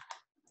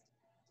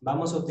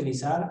 vamos a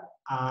utilizar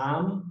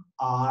am,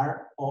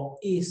 are o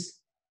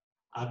is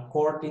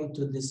according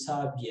to the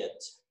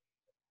subject.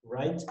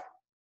 Right?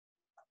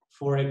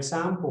 For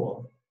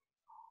example,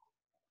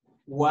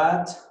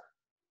 what,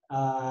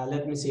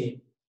 let me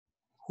see,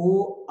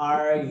 who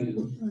are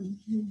you?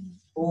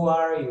 Who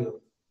are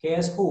you? ¿Qué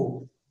es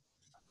who?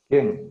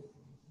 ¿Quién?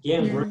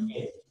 ¿Quién? Yeah. Very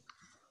good.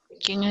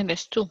 ¿Quién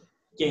eres tú?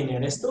 ¿Quién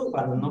eres tú?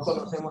 Cuando no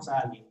conocemos a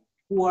alguien.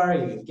 Who are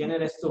you? ¿Quién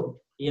eres tú?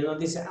 Y él nos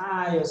dice,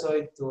 yo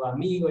soy tu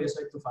amigo, yo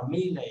soy tu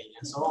familia,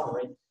 and so on,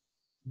 right?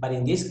 But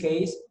in this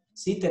case,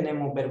 sí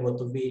tenemos verbo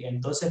to be,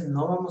 entonces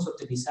no vamos a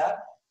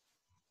utilizar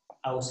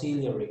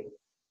auxiliary,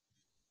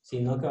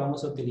 sino que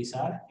vamos a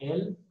utilizar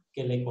el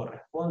que le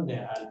corresponde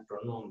al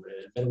pronombre,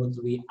 el verbo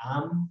to be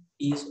am,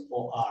 is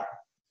o are.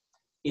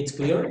 It's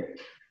clear?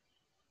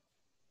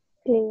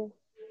 Clear.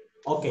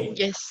 Okay.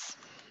 Yes.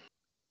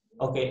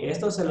 Ok,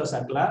 esto se los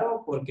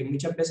aclaro porque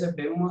muchas veces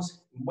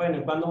vemos,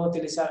 bueno, ¿cuándo voy a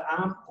utilizar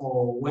am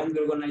o when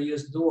we're going to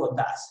use do o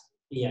does?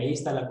 Y ahí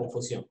está la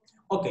confusión.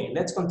 Ok,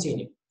 let's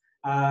continue.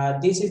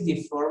 This is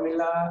the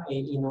formula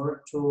in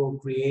order to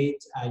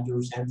create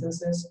your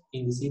sentences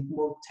in the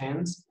simple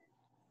tense.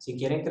 Si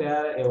quieren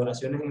crear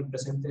oraciones en el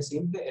presente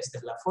simple, esta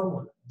es la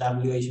fórmula.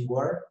 WH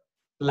word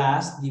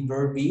plus the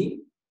verb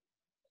be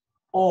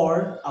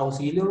or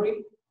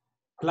auxiliary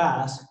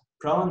plus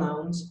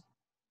pronouns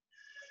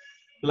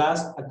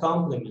plus a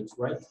complement,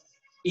 right?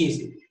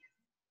 Easy.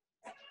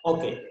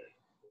 Okay.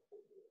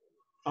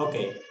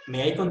 Okay.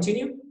 May I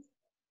continue?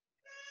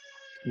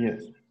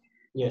 Yes.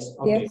 Yes.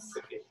 Okay. Yes.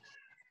 Okay,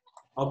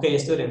 okay,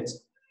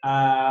 students.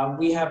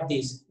 We have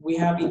this. We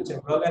have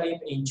interrogative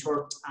and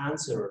short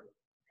answer.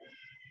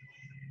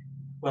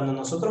 Cuando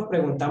nosotros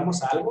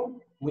preguntamos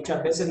algo,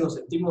 muchas veces nos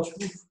sentimos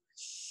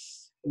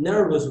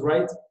nervous,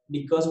 right?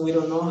 Because we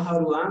don't know how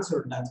to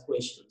answer that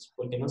questions.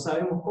 Porque no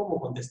sabemos cómo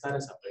contestar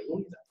esa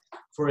pregunta.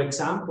 For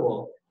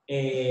example,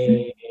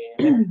 let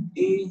me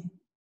see,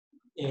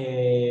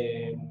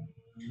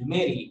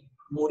 Mary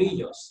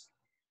Murillos,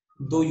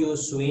 do you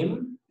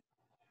swim?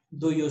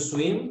 Do you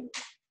swim?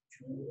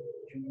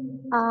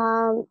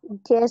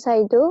 Yes,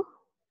 I do.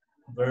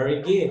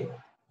 Very good.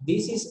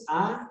 This is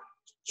a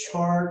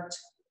short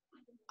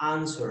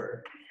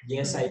answer.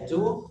 Yes, I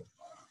do.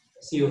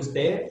 Si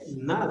usted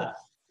nada,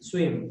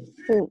 swim.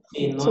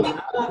 Si no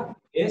nada,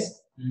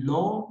 es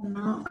no.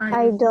 No,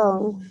 I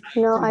don't.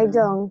 No, I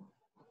don't.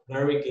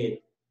 Very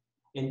good.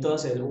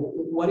 Entonces,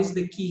 what is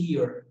the key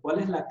here? ¿Cuál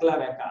es la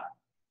clave acá?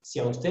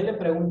 Si a usted le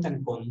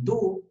preguntan con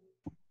do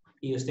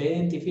y usted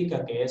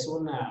identifica que es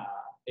una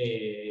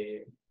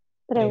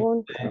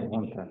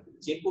Pregunta.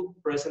 simple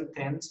present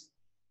tense,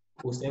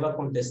 usted va a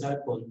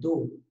contestar con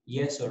do,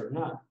 yes or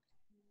no.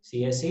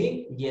 Si es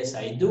sí, yes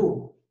I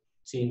do.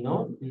 Si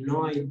no,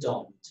 no I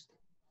don't.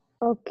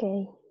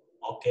 Okay.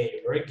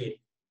 Okay, very good.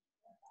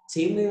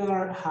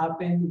 Similar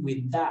happened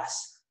with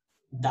does.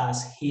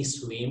 Does he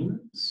swim?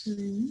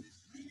 swim.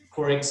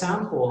 For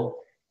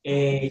example,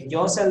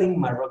 Jocelyn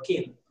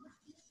Marroquin.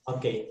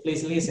 Okay,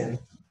 please listen.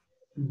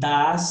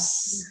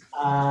 Does,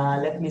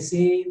 let me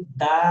see,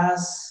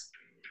 does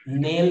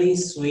Nelly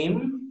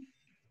swim?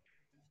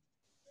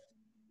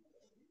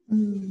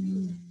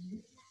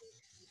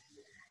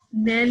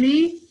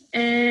 Nelly,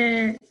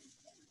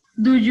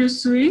 do you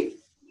swim?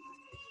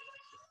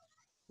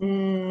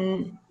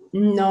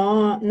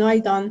 No, no, I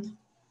don't.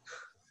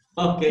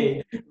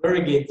 Okay,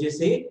 very good. You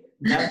see,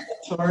 that's a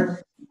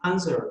short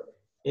answer.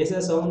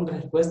 Esas son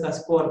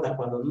respuestas cortas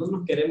cuando no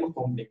nos queremos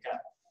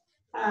complicar.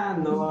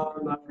 No.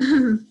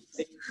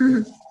 Sí.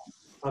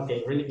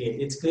 Okay, really good.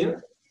 It's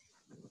clear?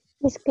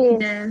 It's clear.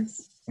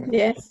 Yes.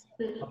 Yes.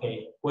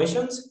 Okay,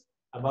 questions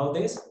about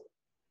this?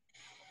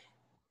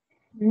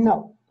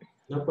 No.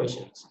 No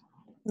questions.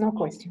 No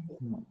question.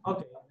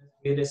 Okay,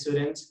 with the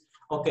students.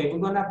 Okay, we're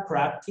gonna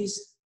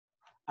practice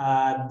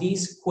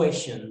these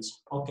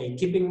questions. Okay,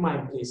 keep in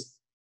mind, please.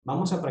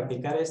 Vamos a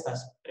practicar estas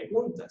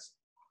preguntas.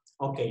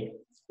 Okay,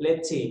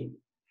 let's see.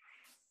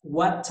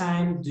 What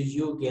time do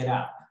you get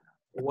up?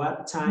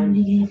 What time do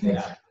you get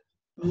up?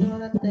 ¿Qué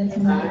horas te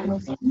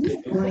levantas?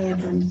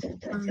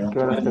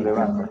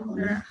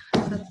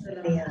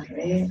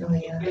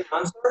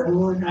 Answer.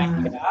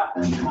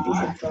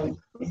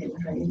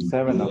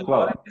 7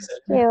 o'clock.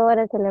 ¿Qué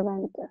hora te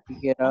levantas?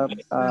 Get up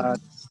at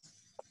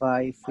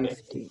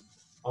 5:50.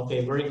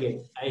 Okay, very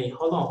good. Hey,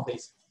 hold on,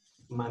 please.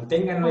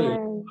 Manténganlo ahí.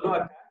 Solo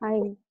acá.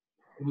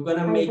 We're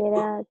gonna make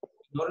group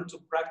in order to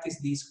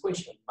practice this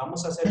question.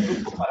 Vamos a hacer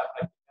grupo para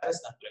practicar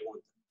estas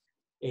preguntas.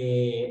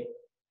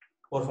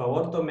 Por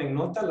favor, tomen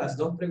nota. Las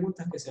dos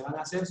preguntas que se van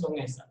a hacer son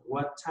estas.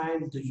 What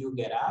time do you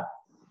get up?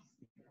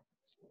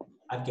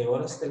 ¿A qué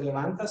horas te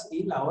levantas?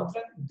 Y la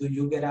otra, do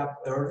you get up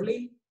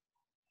early?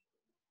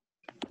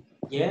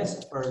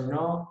 Yes or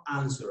no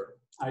answer.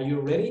 Are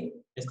you ready?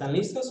 ¿Están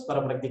listos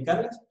para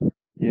practicarlas?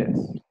 Yes.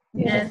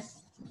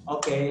 Yes.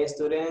 Okay,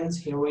 students,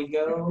 here we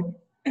go.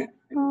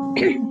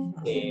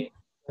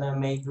 Gonna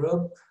make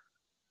group.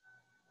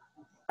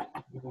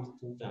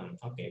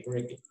 Okay,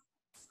 very good.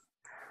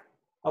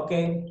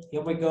 Okay,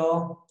 here we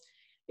go.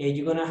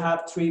 You're gonna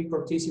have 3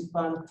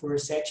 participants per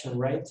section,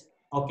 right?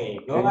 Okay,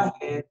 go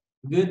ahead.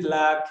 Good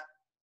luck.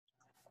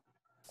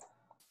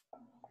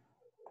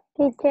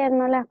 Teacher,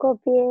 no las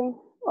copié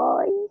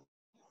hoy.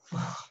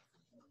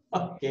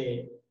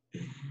 Okay.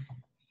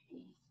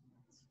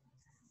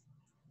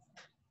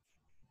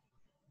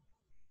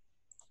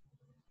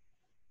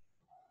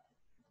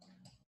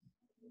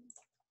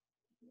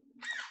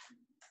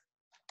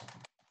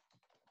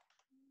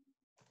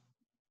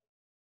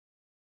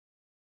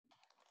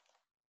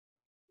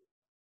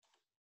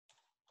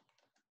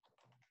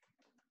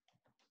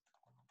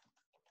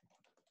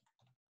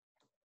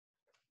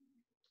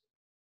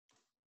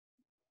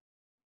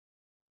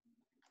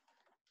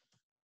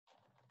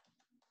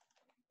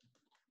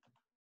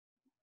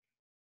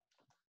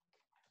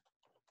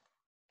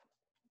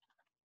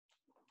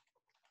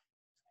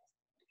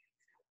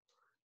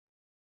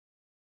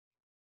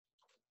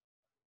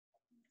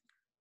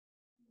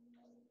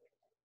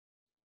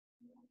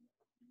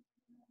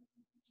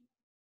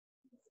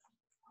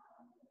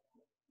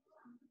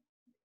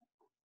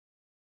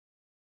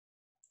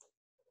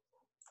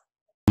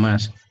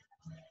 Más.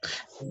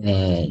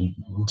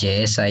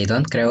 Yes, I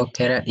don't, creo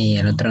que era, y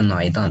el otro no,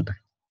 I don't.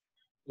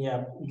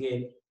 Yeah,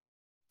 good.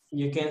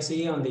 You can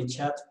see on the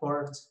chat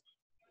part,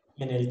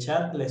 en el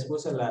chat les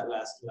puse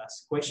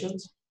las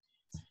questions.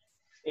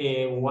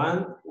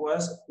 One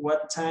was,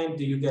 what time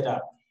do you get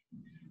up?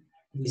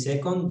 The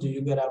second, do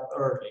you get up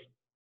early?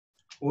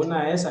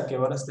 Una es, ¿a qué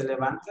horas te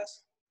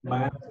levantas?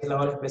 Van a decir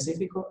la hora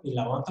específica. Y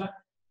la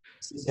otra,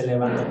 si se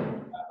levanta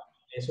temprano.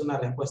 Es una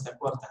respuesta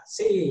corta.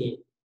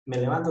 Sí, me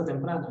levanto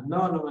temprano.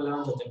 No, no me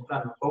levanto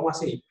temprano. ¿Cómo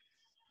así?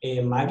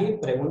 Maggie,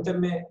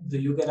 pregúnteme, do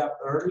you get up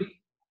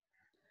early?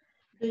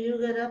 Do you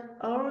get up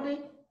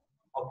early?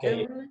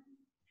 Okay.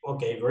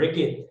 Okay, very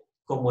good.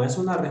 Como es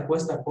una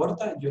respuesta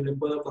corta, yo le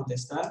puedo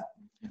contestar.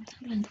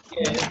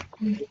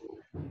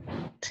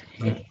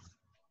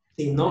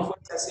 Si no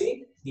fuese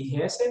así,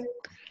 dijese,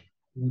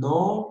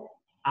 no,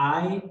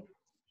 I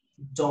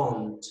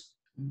don't.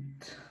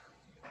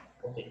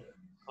 Okay,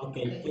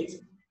 okay,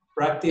 please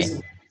practice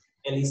with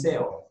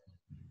Eliseo.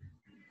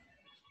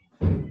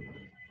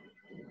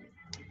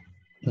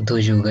 Do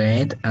you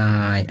get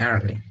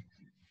early?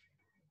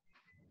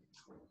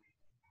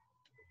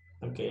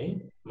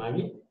 Okay,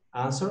 Maggie,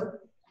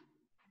 answer.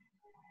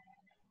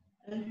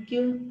 Thank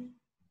you.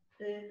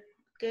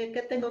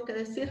 ¿Qué tengo que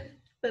decir?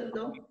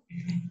 Perdón.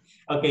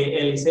 Okay,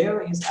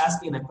 Eliseo is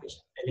asking a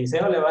question.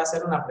 Eliseo le va a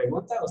hacer una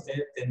pregunta, usted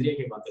tendría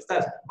que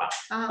contestar. Va.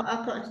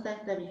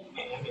 Está bien.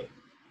 Okay.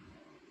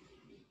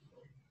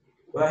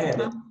 Go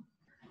ahead.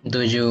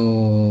 Do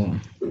you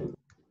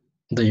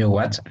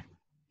what?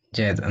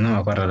 Yeah, no me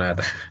acuerdo la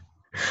verdad.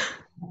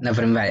 La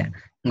primera.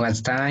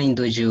 What time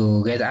do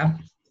you get up?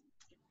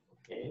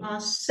 Okay.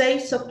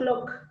 6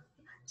 o'clock.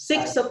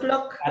 6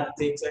 o'clock. At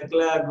 6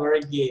 o'clock,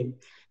 very good.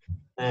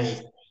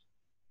 Nice.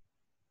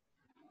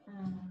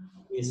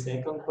 The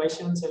second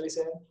question,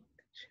 Eliseo.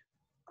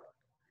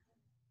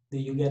 Do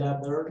you get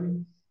up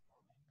early?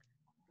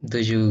 Do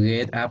you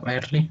get up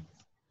early?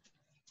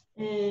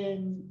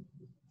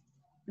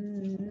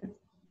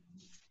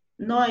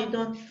 No, I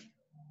don't.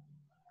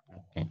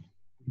 Okay.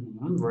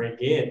 Very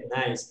good,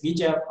 nice. Good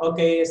job.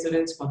 Okay,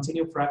 students,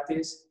 continue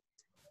practice.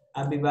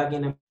 I'll be back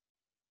in a...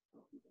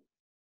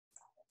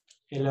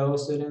 Hello,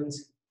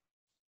 students.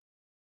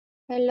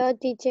 Hello,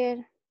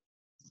 teacher.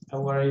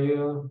 How are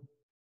you?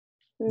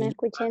 No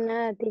escuché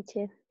nada,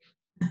 teacher.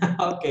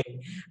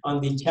 Okay, on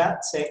the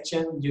chat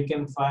section, you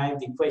can find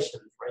the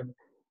questions, right?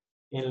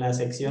 En la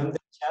sección de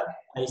chat,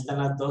 ahí están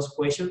las dos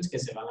questions que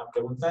se van a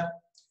preguntar.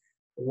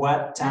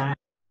 What time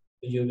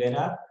do you get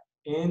up?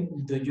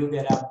 And do you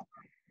get up?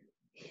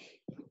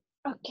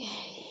 Okay.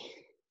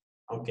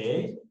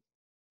 Okay.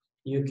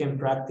 You can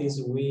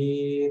practice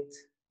with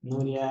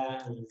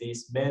Nuria,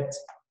 Lisbeth,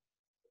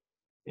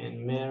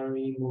 and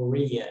Mary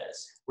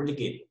Murillas. Really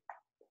good.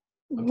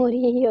 Okay.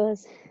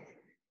 Murillos.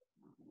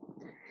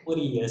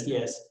 Murillas,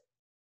 yes.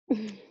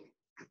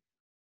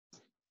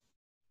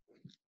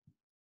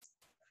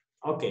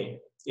 Okay,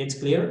 it's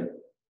clear.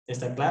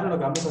 ¿Está claro lo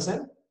que vamos a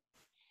hacer?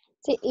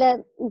 Sí,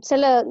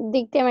 solo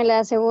dícteme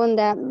la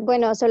segunda.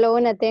 Bueno, solo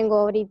una tengo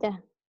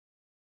ahorita.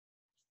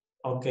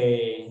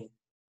 Okay.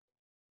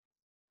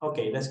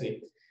 Okay, that's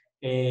good.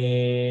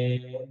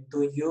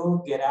 Do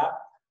you get up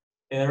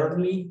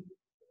early?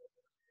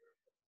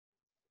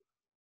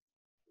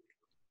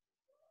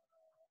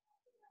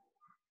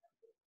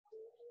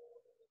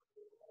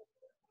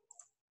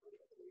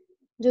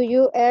 Do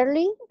you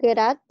early get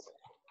up?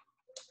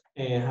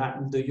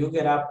 Do you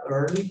get up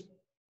early?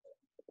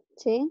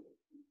 Sí,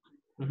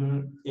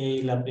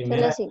 Y la solo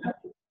primera, así.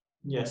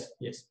 yes,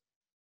 yes.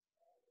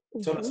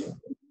 Solo así.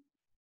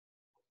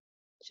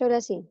 Solo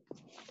así.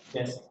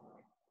 Yes.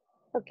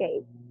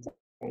 Okay.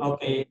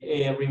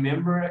 Okay,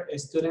 remember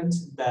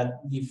students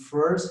that the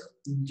first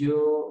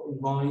you're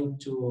going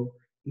to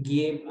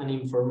give an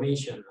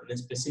information, a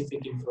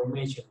specific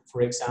information.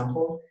 For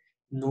example,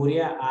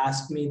 Nuria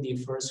asked me the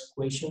first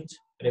question.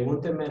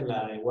 Pregúnteme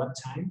la de what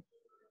time.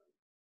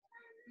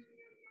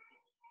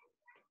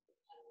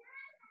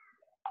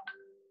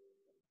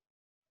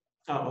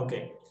 Oh,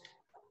 okay.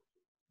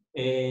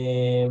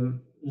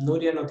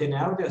 Nuria no tiene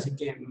audio, así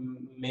que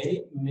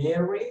Mary,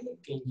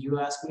 can you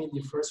ask me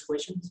the first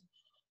question?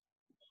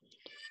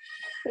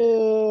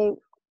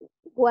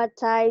 What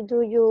time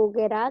do you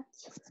get up?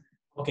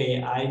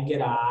 Okay, I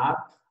get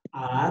up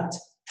at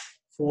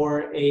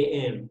 4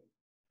 a.m.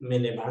 Me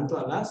levanto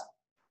a las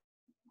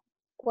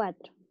 4.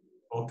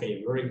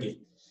 Okay, very good.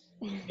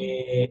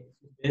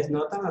 Ustedes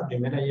notan, la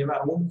primera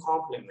lleva un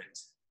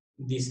complement.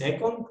 The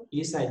second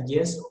is a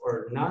yes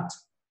or not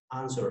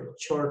answer,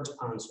 short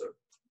answer.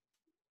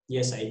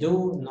 Yes, I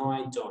do, no,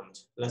 I don't.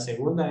 La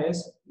segunda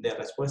es de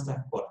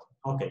respuesta corta.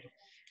 Okay.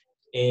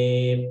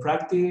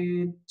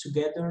 Practice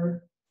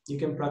together. You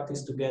can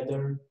practice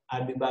together.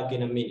 I'll be back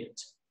in a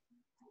minute.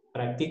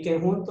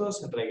 Practiquen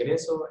juntos,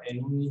 regreso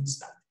en un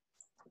instante.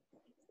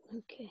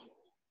 Okay.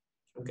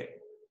 Okay.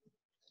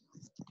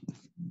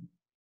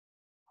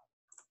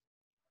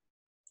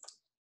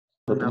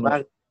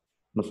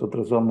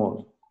 Nosotros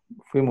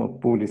fuimos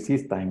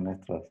publicistas en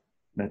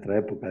nuestra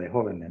época de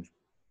jóvenes.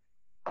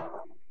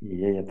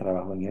 Y ella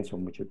trabajó en eso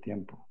mucho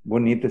tiempo.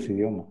 Bonito ese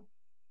idioma.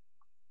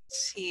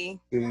 Sí.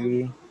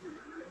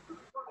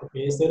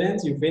 Okay,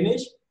 students, you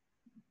finish?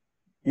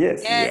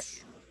 Yes.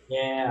 Yes.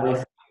 Yeah,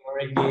 okay,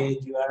 very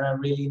good. You are a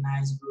really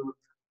nice group.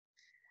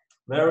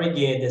 Very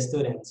good,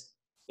 students.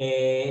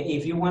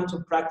 If you want to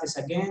practice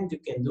again, you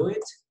can do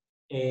it.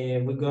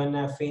 We're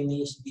gonna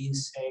finish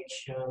this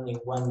section in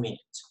 1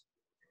 minute.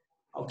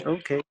 Okay.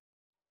 Okay.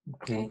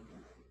 Okay.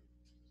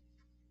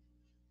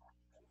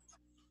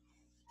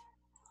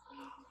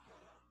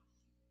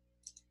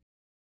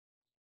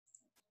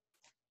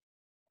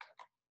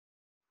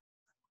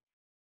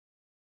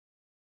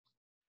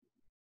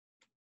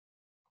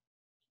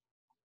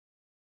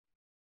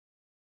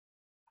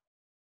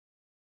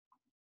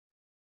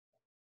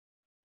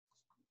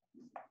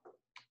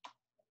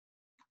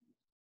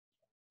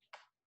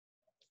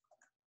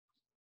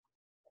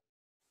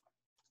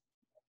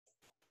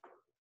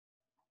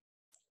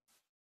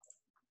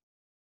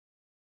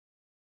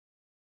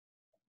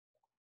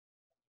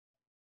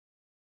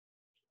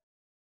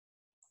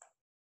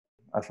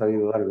 ¿Has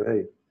sabido algo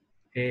de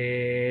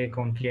ella?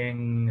 Con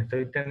quien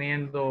estoy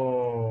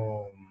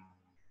teniendo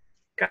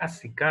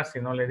casi,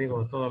 no le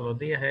digo todos los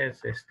días,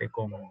 es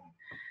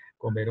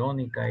con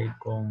Verónica y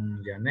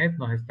con Janet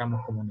nos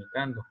estamos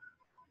comunicando.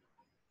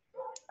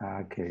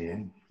 Ah, qué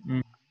bien.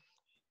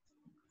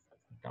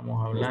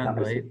 Estamos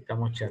hablando ahí,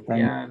 estamos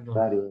chateando.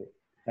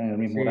 Está en el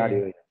mismo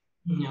horario.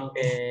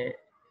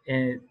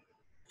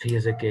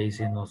 Fíjese que ahí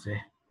sí no sé.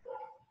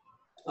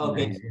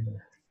 Okay.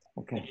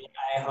 Okay.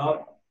 I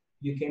hope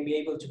you can be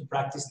able to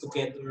practice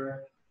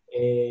together.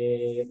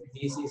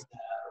 This is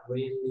a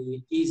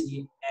really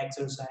easy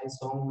exercise.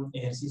 Son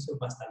ejercicios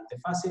bastante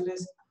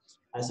fáciles.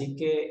 Así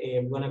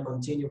que we're going to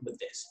continue with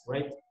this,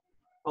 right?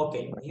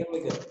 Okay, here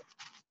we go.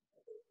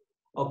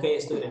 Okay,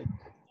 student.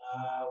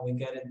 We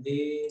got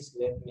this.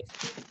 Let me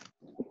see.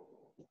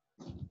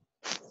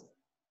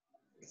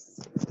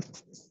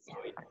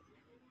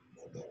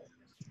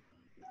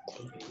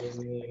 Okay, give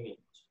me a minute.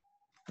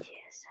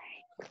 Yes,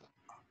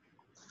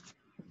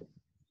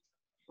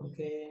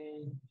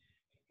 Okay.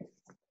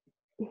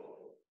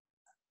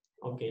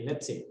 Okay,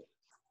 let's see.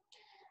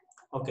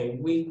 Okay,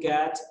 we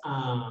got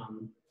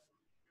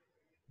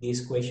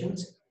these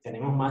questions.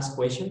 Tenemos más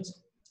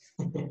questions.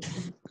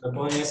 No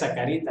ponen esa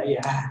carita ahí.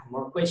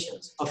 More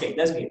questions. Okay,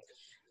 that's good.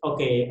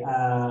 Okay.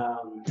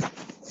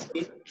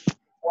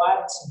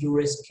 What's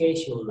your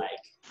schedule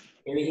like?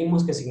 ¿Qué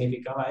dijimos que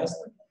significaba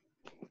esto?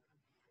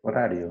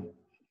 Horario.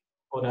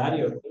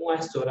 Horario. ¿Cómo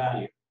es tu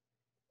horario?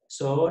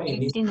 So in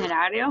this,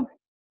 Itinerario.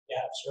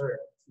 yeah, sure.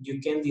 You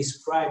can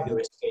describe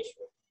your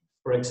schedule.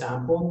 For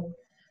example,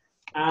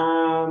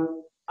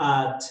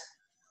 at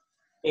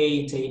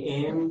 8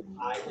 a.m.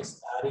 I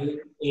study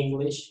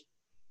English,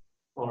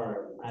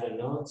 or I don't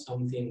know,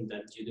 something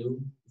that you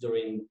do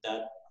during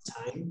that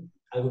time,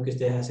 algo que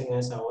ustedes hacen a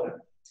esa hora.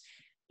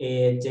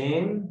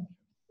 Then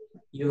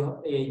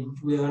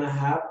we're gonna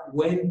have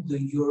when do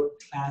your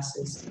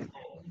classes end?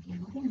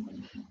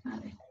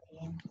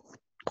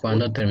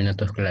 ¿Cuándo terminan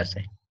tus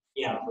clases?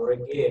 Yeah, very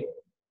good.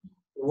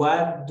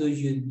 What do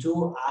you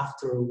do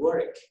after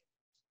work?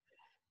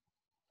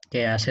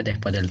 ¿Qué haces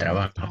después del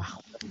trabajo?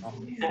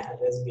 Yeah,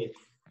 that's good.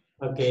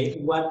 Okay,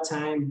 what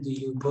time do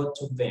you go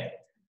to bed?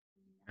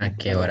 ¿A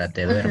qué hora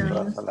te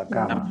duermes? A la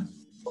cama.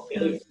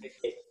 Okay,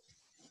 okay.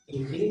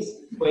 In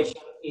this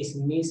question is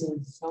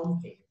missing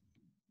something.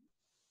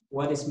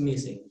 What is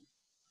missing?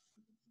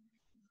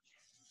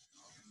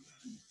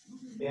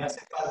 ¿Qué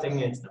hace falta en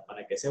esta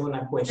para que sea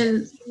una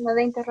question? Signo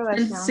de El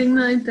interrogación.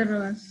 signo de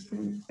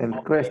interrogación.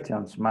 El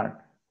questions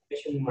mark.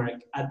 Question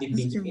mark at the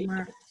Question beginning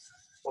mark.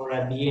 or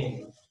at the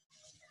end?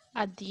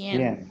 At the end.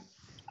 Bien.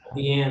 At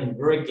the end,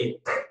 very good.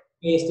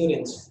 Okay,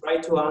 students, try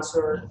to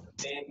answer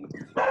them.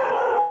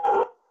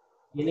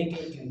 Tienen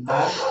que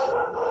intentar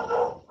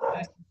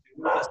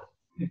las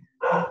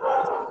preguntas.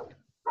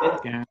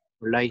 Okay.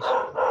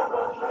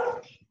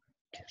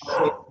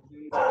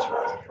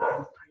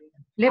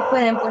 Le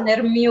pueden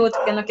poner mute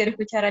que no quiero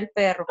escuchar al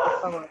perro,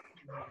 por favor.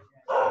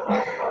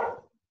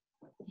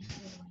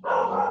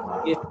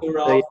 Is turn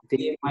off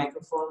the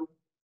microphone?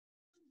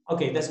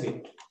 Okay, that's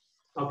good.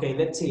 Okay,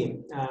 let's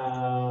see.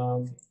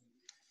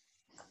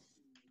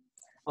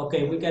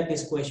 Okay, we got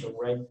this question,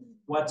 right?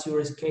 What's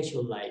your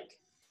schedule like?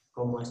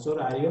 ¿Cómo es tu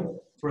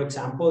horario? For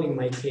example, in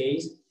my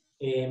case,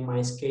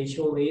 my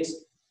schedule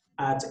is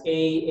at 8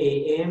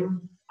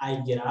 a.m.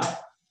 I get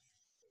up.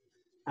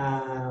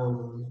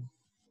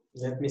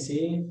 Let me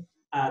see.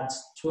 At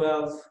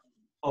 12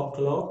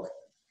 o'clock,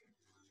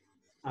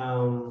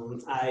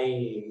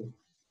 I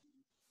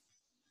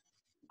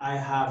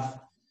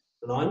have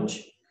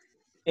lunch,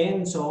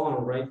 and so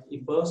on, right? Y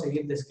puedo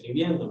seguir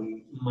describiendo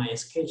my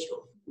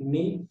schedule,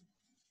 mi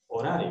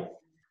horario.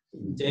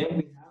 Then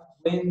we have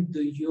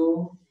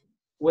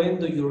when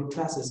do your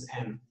classes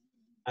end?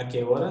 ¿A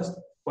qué horas?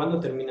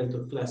 ¿Cuándo terminan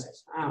tus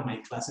clases? My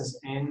classes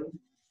end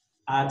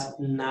at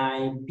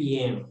 9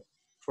 p.m.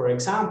 For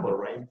example,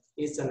 right?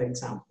 It's an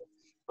example.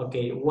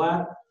 Okay,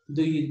 what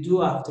do you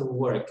do after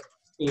work?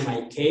 In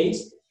my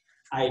case,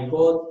 I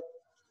go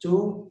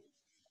to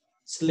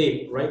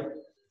sleep, right?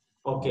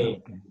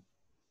 Okay.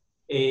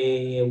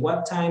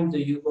 What time do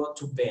you go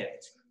to bed?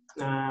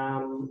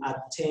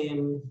 At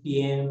 10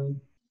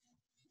 p.m.,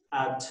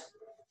 at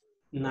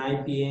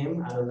 9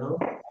 p.m., I don't know,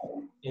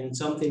 and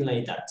something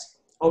like that.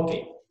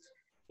 Okay.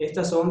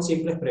 Estas son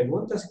simples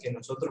preguntas que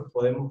nosotros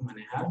podemos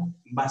manejar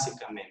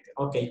básicamente.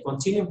 Okay,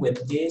 continue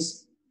with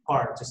this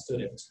part,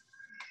 students.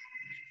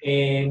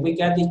 We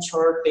got the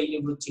short daily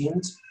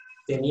routines.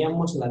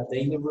 Teníamos la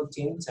daily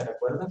routine, ¿se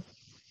recuerdan?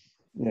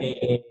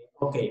 Yeah.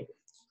 Okay.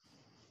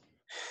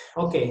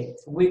 Okay,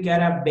 we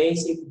got a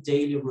basic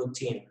daily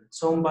routine.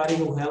 Somebody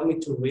who help me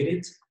to read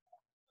it?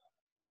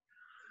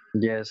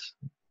 Yes.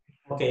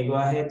 Okay, go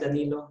ahead,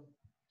 Danilo.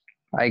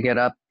 I get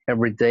up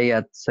every day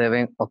at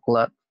 7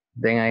 o'clock.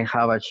 Then I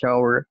have a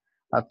shower.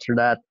 After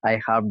that, I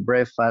have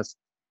breakfast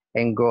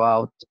and go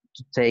out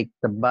to take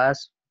the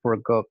bus for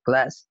go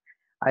class.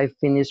 I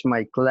finish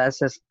my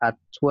classes at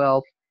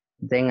 12.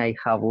 Then I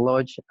have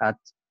lunch at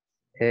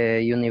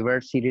a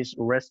university's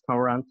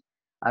restaurant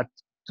at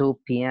 2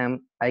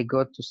 p.m. I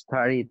go to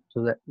study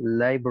to the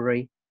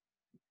library,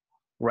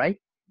 right?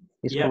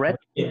 Is correct?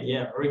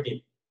 Yeah,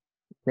 really.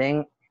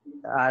 Then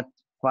at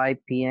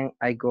 5 p.m.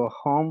 I go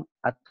home.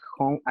 At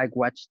home, I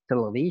watch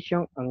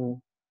television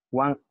and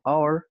 1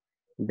 hour.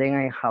 Then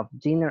I have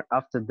dinner.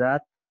 After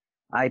that,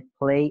 I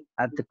play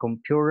at the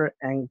computer.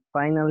 And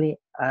finally,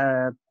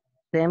 at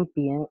 10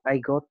 p.m., I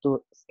go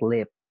to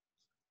sleep.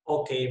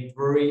 Okay,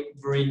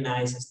 very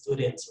nice,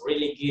 students.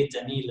 Really good,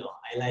 Danilo.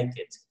 I like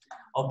it.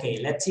 Okay,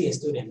 let's see,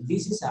 student.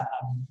 This is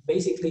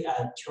basically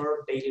a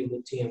short daily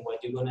routine,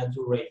 what you're gonna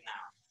do right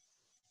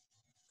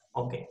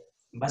now. Okay,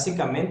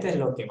 básicamente es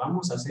lo que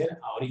vamos a hacer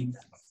ahorita,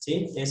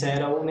 ¿sí? Ese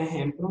era un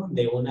ejemplo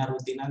de una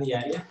rutina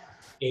diaria.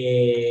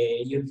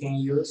 You can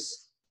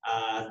use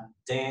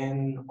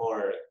then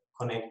or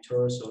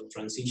connectors or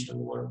transition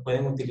word.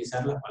 Pueden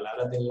utilizar las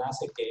palabras de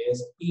enlace que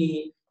es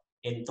y,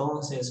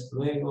 entonces,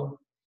 luego.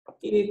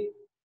 Y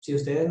si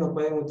ustedes no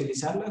pueden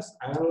utilizarlas,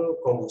 háganlo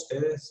como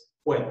ustedes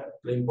puedan.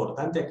 Lo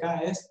importante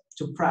acá es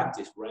to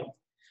practice, right?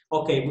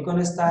 Okay, we're going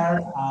to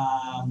start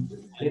a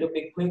little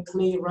bit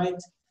quickly, right?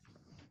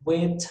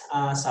 With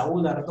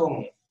Saúl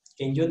Ardón.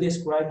 Can you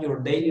describe your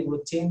daily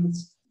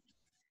routines?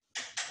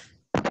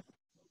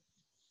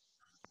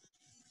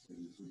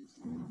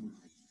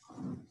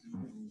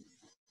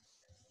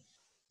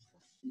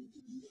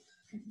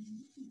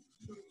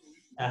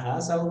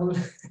 Ajá, Saúl.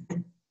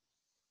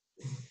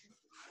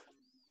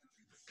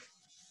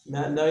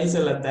 No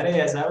hizo la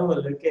tarea,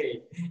 Saúl.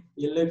 Okay,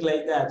 you look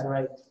like that,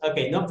 right?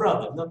 Okay, no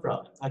problem, no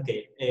problem.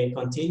 Okay,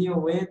 continue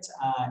with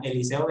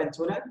Eliseo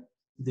Ventura.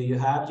 Do you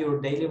have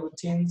your daily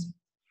routines?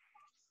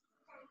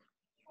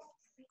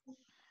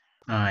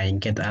 I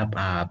get up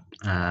at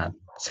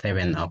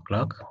 7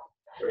 o'clock.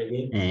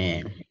 Very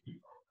good.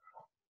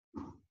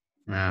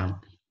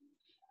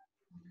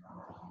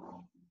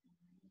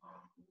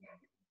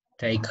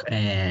 take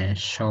a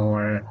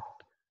shower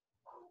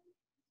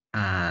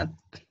at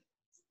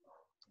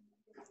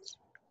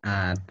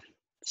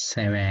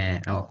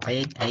 7 o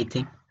 8, I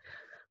think,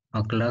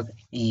 o'clock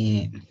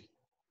y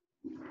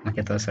más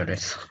que todo sobre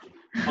eso.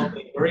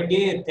 Okay, very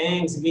good.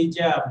 Thanks. Good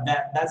job.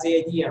 That's the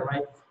idea,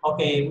 right?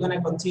 Okay, we're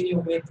gonna continue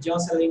with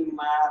Jocelyn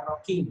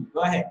Marroquin. Go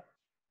ahead.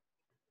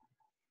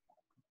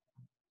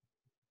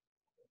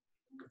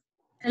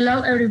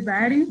 Hello,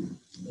 everybody.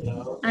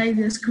 Hello. I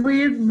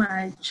describe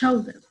my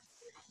children.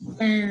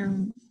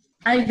 And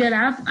I get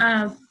up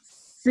at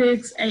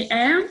 6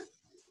 a.m.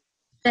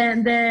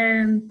 and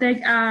then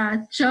take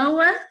a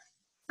shower.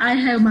 I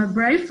have my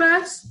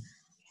breakfast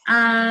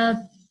at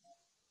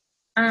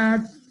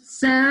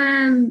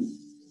 7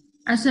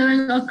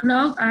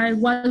 o'clock. I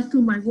walk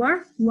to my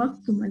work.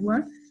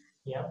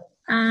 Yeah.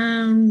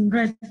 Um,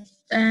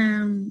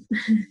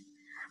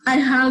 I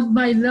have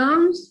my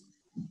lunch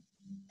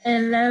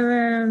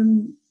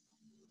 11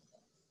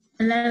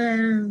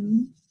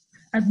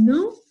 at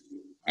noon,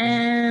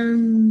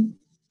 and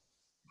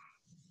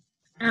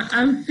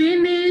I'm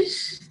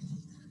finished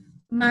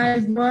my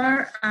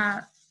work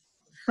at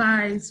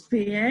 5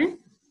 p.m.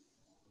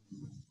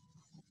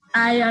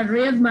 I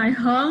arrive my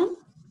home.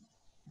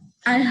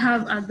 I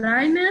have a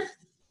dinner.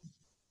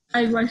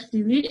 I watch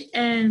TV,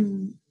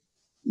 and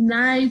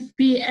 9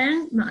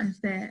 p.m. No, it's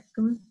the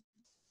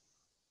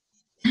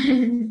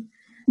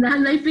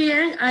 9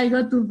 p.m. I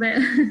go to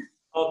bed.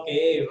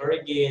 Okay,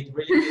 very good.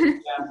 Really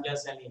good job,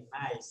 Jocelyn.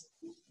 Nice.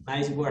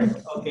 Nice work.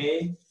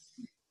 Okay.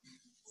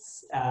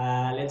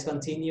 Let's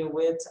continue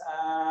with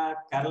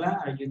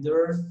Carla. Are you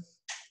there?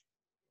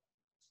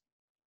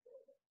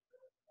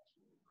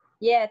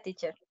 Yeah,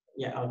 teacher.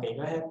 Yeah, okay,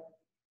 go ahead.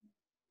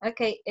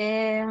 Okay,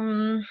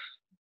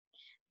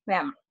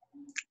 well,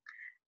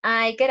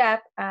 I get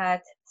up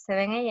at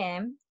 7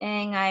 a.m.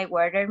 and I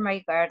water my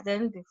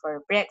garden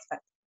before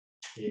breakfast.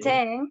 Yeah.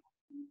 Then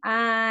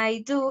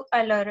I do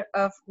a lot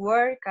of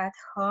work at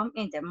home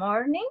in the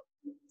morning.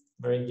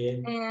 Very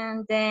good.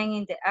 And then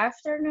in the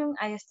afternoon,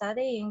 I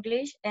study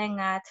English, and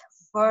at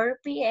 4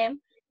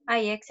 p.m.,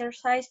 I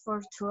exercise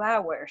for 2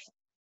 hours.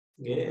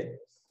 Good.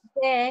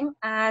 Then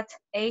at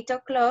 8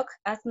 o'clock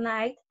at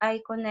night, I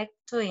connect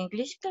to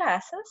English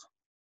classes.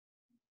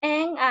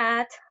 And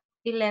at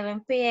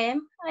 11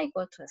 p.m., I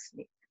go to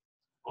sleep.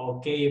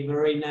 Okay,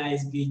 very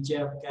nice. Good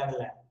job,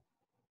 Carla.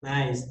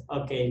 Nice.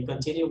 Okay,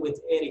 continue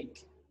with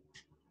Eric.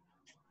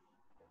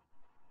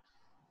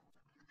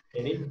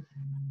 Eric,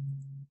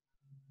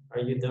 are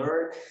you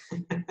there?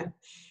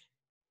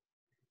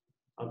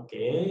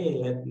 Okay,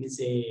 let me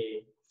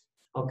see.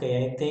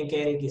 Okay, I think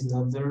Eric is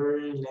not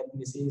there. Let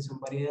me see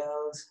somebody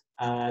else.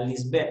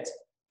 Lisbeth.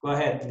 Go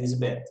ahead,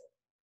 Lisbeth.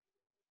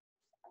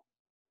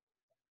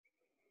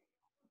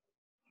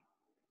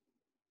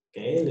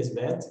 Okay,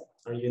 Lisbeth,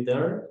 are you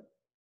there?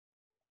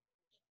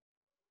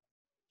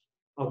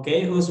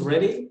 Okay, who's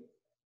ready?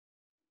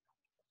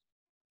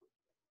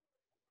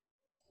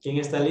 ¿Quién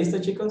está listo,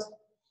 chicos?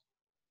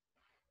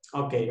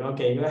 Okay,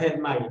 okay, go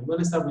ahead, Maggie. I'm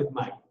gonna start with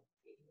Maggie.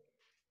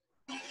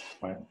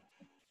 Bueno.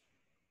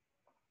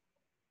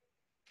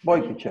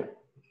 Voy, teacher.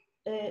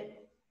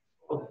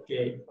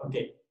 Okay,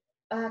 okay.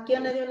 ¿A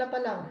quién le dio la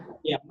palabra?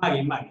 Yeah,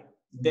 Maggie.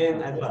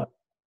 Then Edward.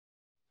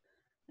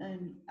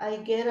 I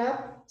get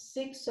up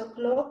 6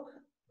 o'clock.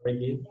 Very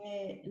good.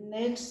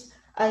 Next,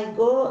 I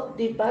go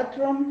the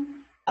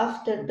bathroom.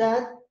 After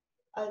that,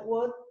 I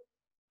walk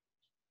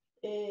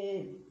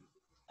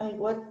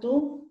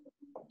to.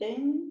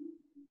 Then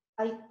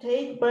I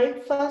take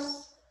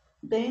breakfast.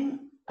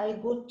 Then I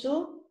go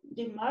to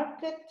the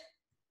market.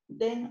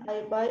 Then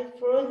I buy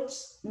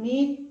fruits,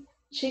 meat,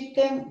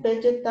 chicken,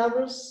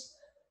 vegetables,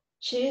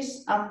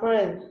 cheese, and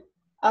bread.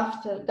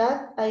 After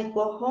that, I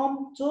go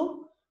home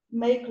to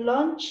make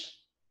lunch.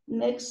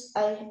 Next,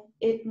 I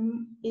eat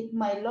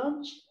my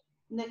lunch.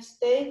 Next,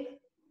 take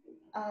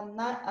a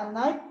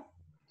nap.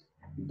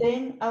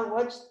 Then I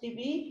watch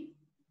TV.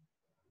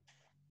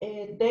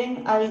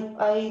 Then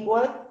I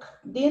work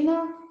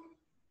dinner.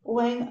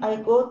 When I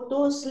go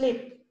to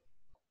sleep.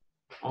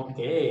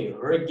 Okay,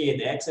 very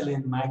good.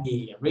 Excellent,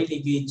 Maggie. Really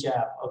good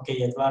job.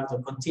 Okay, Eduardo,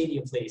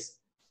 continue, please.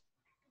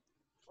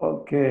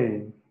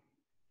 Okay.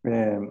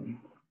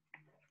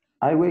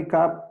 I wake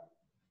up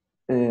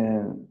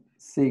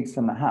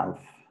 6:30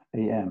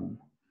 a.m.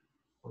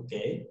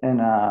 Okay.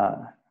 And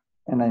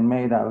I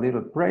made a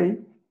little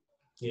pray.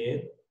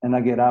 Good. And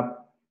I get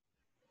up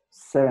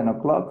 7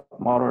 o'clock,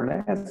 more or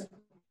less.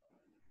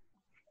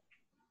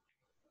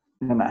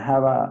 And I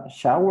have a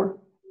shower.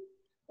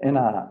 And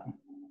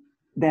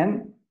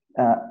then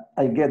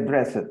I get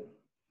dressed.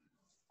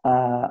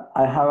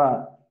 I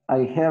have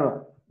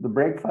the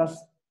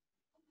breakfast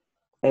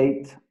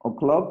 8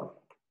 o'clock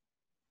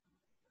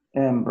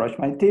and brush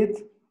my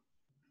teeth.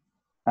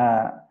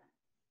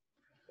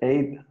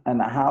 8:30,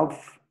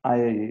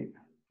 I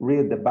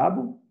read the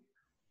Bible.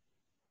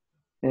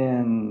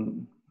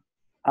 And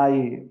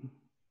I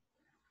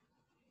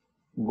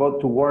go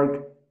to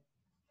work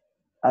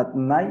at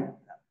 9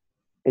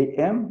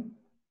 a.m.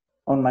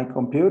 on my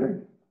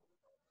computer.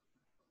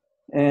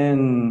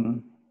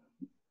 And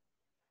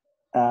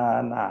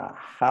and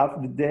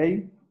half the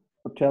day,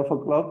 12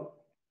 o'clock,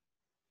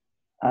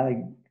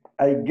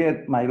 I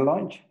get my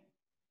lunch.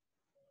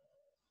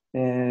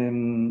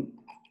 And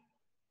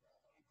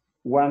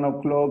 1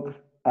 o'clock,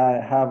 I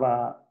have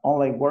a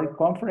online work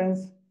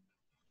conference,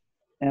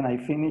 and I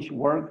finish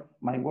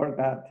my work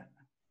at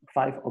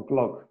 5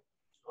 o'clock.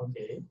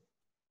 Okay.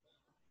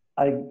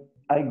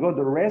 I go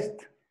to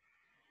rest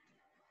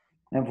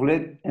and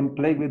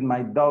play with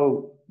my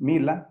dog,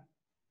 Mila.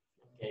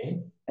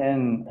 Okay.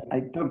 And I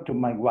talk to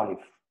my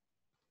wife.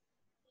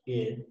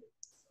 Yeah.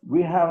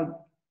 We have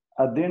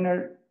a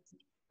dinner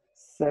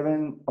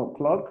 7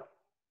 o'clock,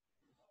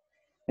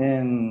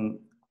 and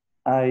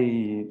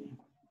I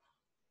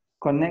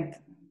connect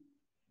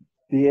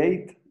the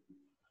 8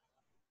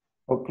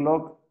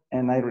 o'clock,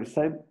 and I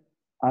receive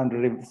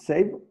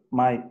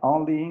my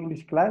only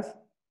English class.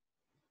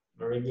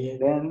 Very good.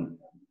 Then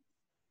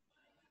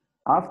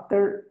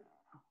after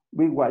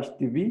we watch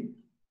TV,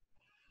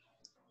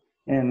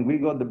 and we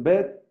go to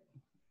bed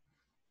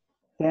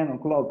 10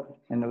 o'clock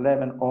and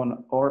 11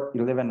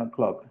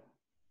 o'clock.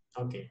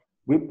 Okay.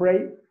 We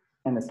pray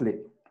and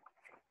sleep.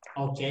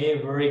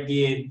 Okay, very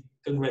good.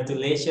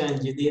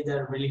 Congratulations, you did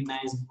a really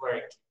nice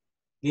work.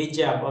 Good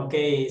job.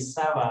 Okay,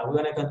 Saba, we're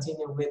gonna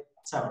continue with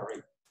Saba,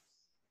 right?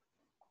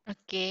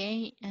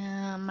 Okay,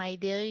 my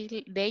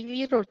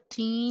daily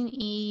routine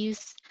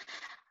is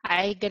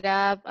I get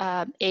up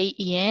at 8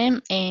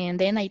 a.m. and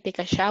then I take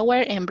a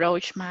shower and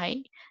brush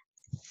my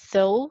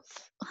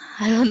teeth.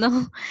 I don't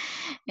know.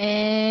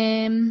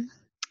 And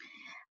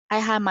I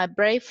have my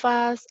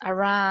breakfast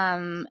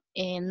around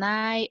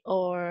 9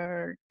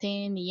 or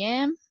 10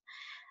 a.m.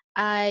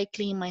 I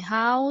clean my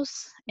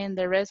house and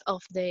the rest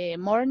of the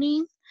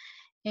morning.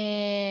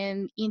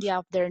 And in the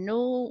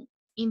afternoon,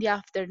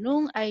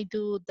 I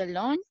do the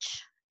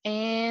lunch.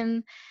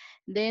 And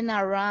then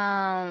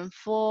around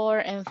 4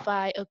 and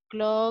 5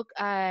 o'clock,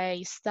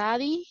 I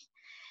study.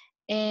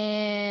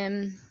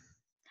 And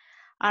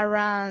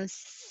around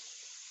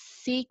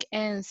 6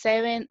 and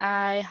 7,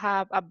 I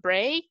have a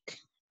break.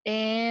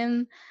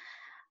 And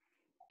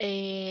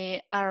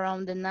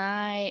around the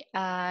night,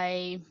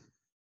 I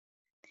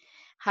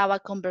have a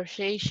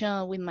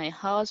conversation with my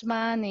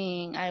husband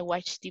and I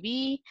watch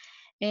TV.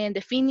 And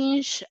the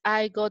finish,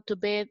 I go to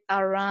bed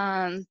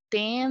around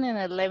 10 and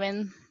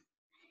 11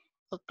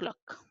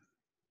 o'clock.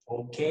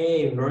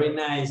 Okay, very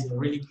nice.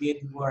 Really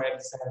good work,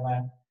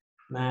 Saba.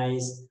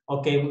 Nice.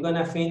 Okay, we're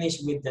gonna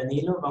finish with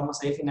Danilo. Vamos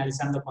a ir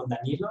finalizando con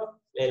Danilo.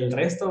 El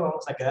resto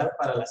vamos a quedar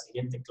para la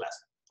siguiente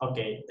clase.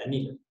 Okay,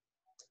 Danilo.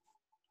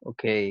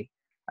 Okay,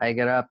 I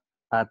get up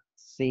at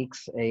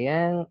 6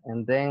 a.m.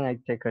 and then I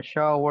take a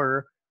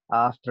shower.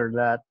 After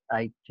that,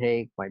 I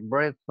take my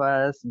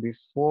breakfast.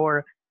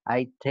 Before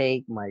I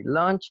take my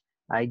lunch,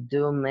 I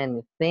do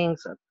many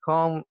things at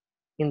home.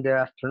 In the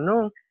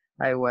afternoon,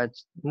 I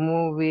watch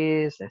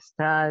movies,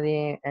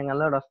 study, and a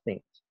lot of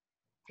things.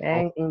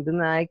 And in the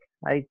night,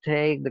 I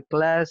take the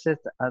classes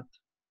at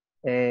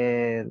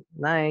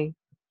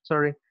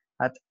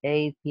at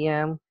 8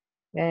 p.m.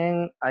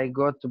 and I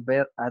go to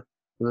bed at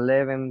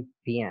 11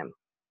 p.m.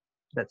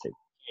 That's it.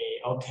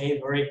 Okay,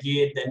 very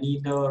good,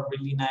 Danilo.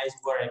 Really nice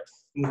work.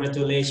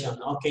 Congratulations.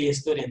 Okay,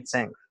 students.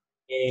 Thanks.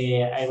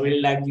 I really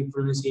like your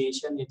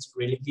pronunciation. It's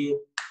really good.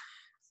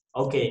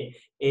 Okay,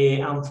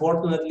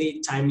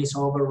 unfortunately, time is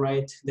over,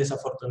 right?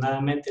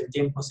 Desafortunadamente, el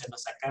tiempo se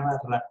nos acaba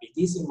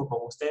rapidísimo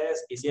con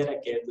ustedes. Quisiera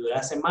que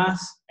durase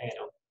más,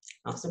 pero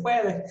no se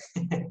puede.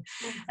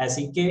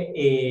 Así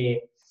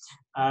que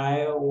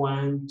I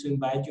want to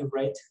invite you,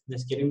 right?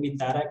 Les quiero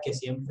invitar a que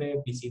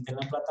siempre visiten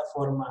la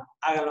plataforma,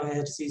 hagan los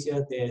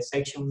ejercicios de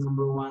section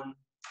number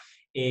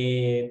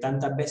 1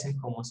 tantas veces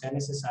como sea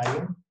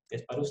necesario,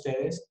 es para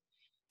ustedes.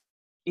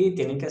 Y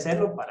tienen que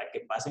hacerlo para que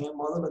pasen el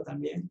módulo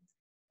también.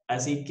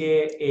 Así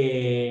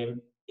que,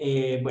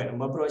 bueno,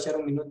 voy a aprovechar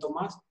un minuto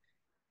más.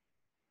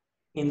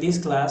 In this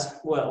class,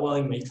 well,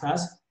 in my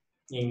class,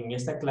 en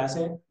esta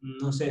clase,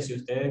 no sé si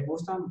ustedes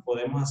gustan,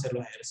 podemos hacer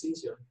los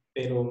ejercicios,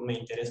 pero me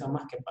interesa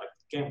más que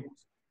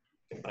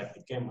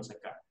practiquemos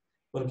acá.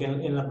 Porque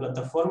en la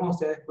plataforma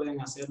ustedes pueden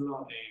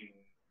hacerlo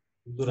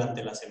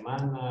durante la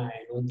semana,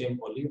 en un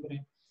tiempo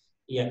libre,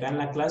 y acá en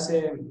la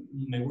clase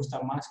me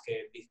gusta más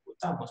que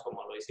discutamos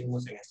como lo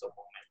hicimos en estos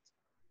momentos.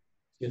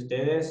 Si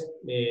ustedes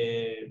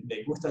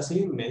les gusta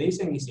así, me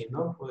dicen, y si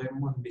no,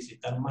 podemos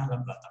visitar más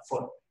la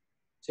plataforma.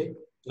 ¿Sí?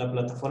 La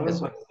plataforma es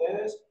para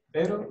ustedes,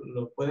 pero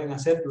lo pueden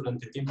hacer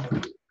durante tiempo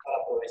para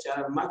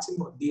aprovechar al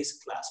máximo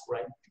this class,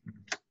 right?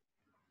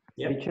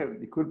 Yep. Teacher,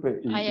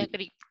 disculpe. I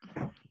agree.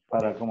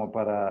 Para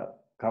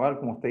acabar,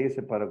 como usted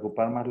dice, para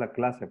ocupar más la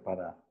clase,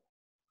 para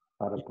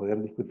poder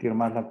discutir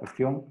más la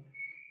cuestión,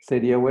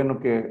 sería bueno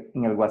que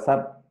en el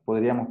WhatsApp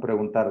podríamos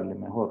preguntarle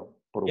mejor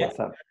por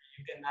WhatsApp.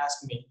 You can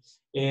ask me.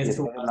 Y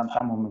eso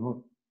adelantamos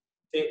mejor.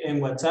 Sí,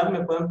 en WhatsApp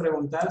me pueden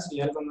preguntar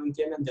si algo no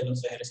entienden de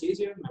los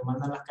ejercicios, me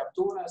mandan las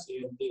capturas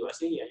y yo digo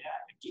así, allá,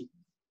 aquí.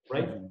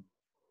 Right?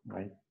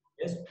 Right.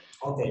 Yes?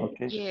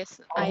 Okay.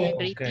 Yes, I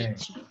agree, Okay.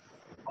 teacher.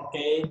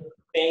 Okay.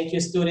 Thank you,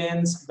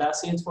 students.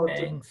 That's it for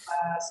today's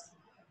class.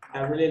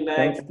 I really like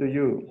Thanks to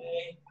you.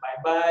 Bye.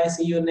 Bye.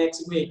 See you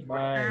next week. Bye.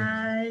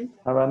 Bye.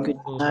 Have a good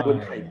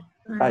Bye. day.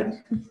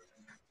 Bye.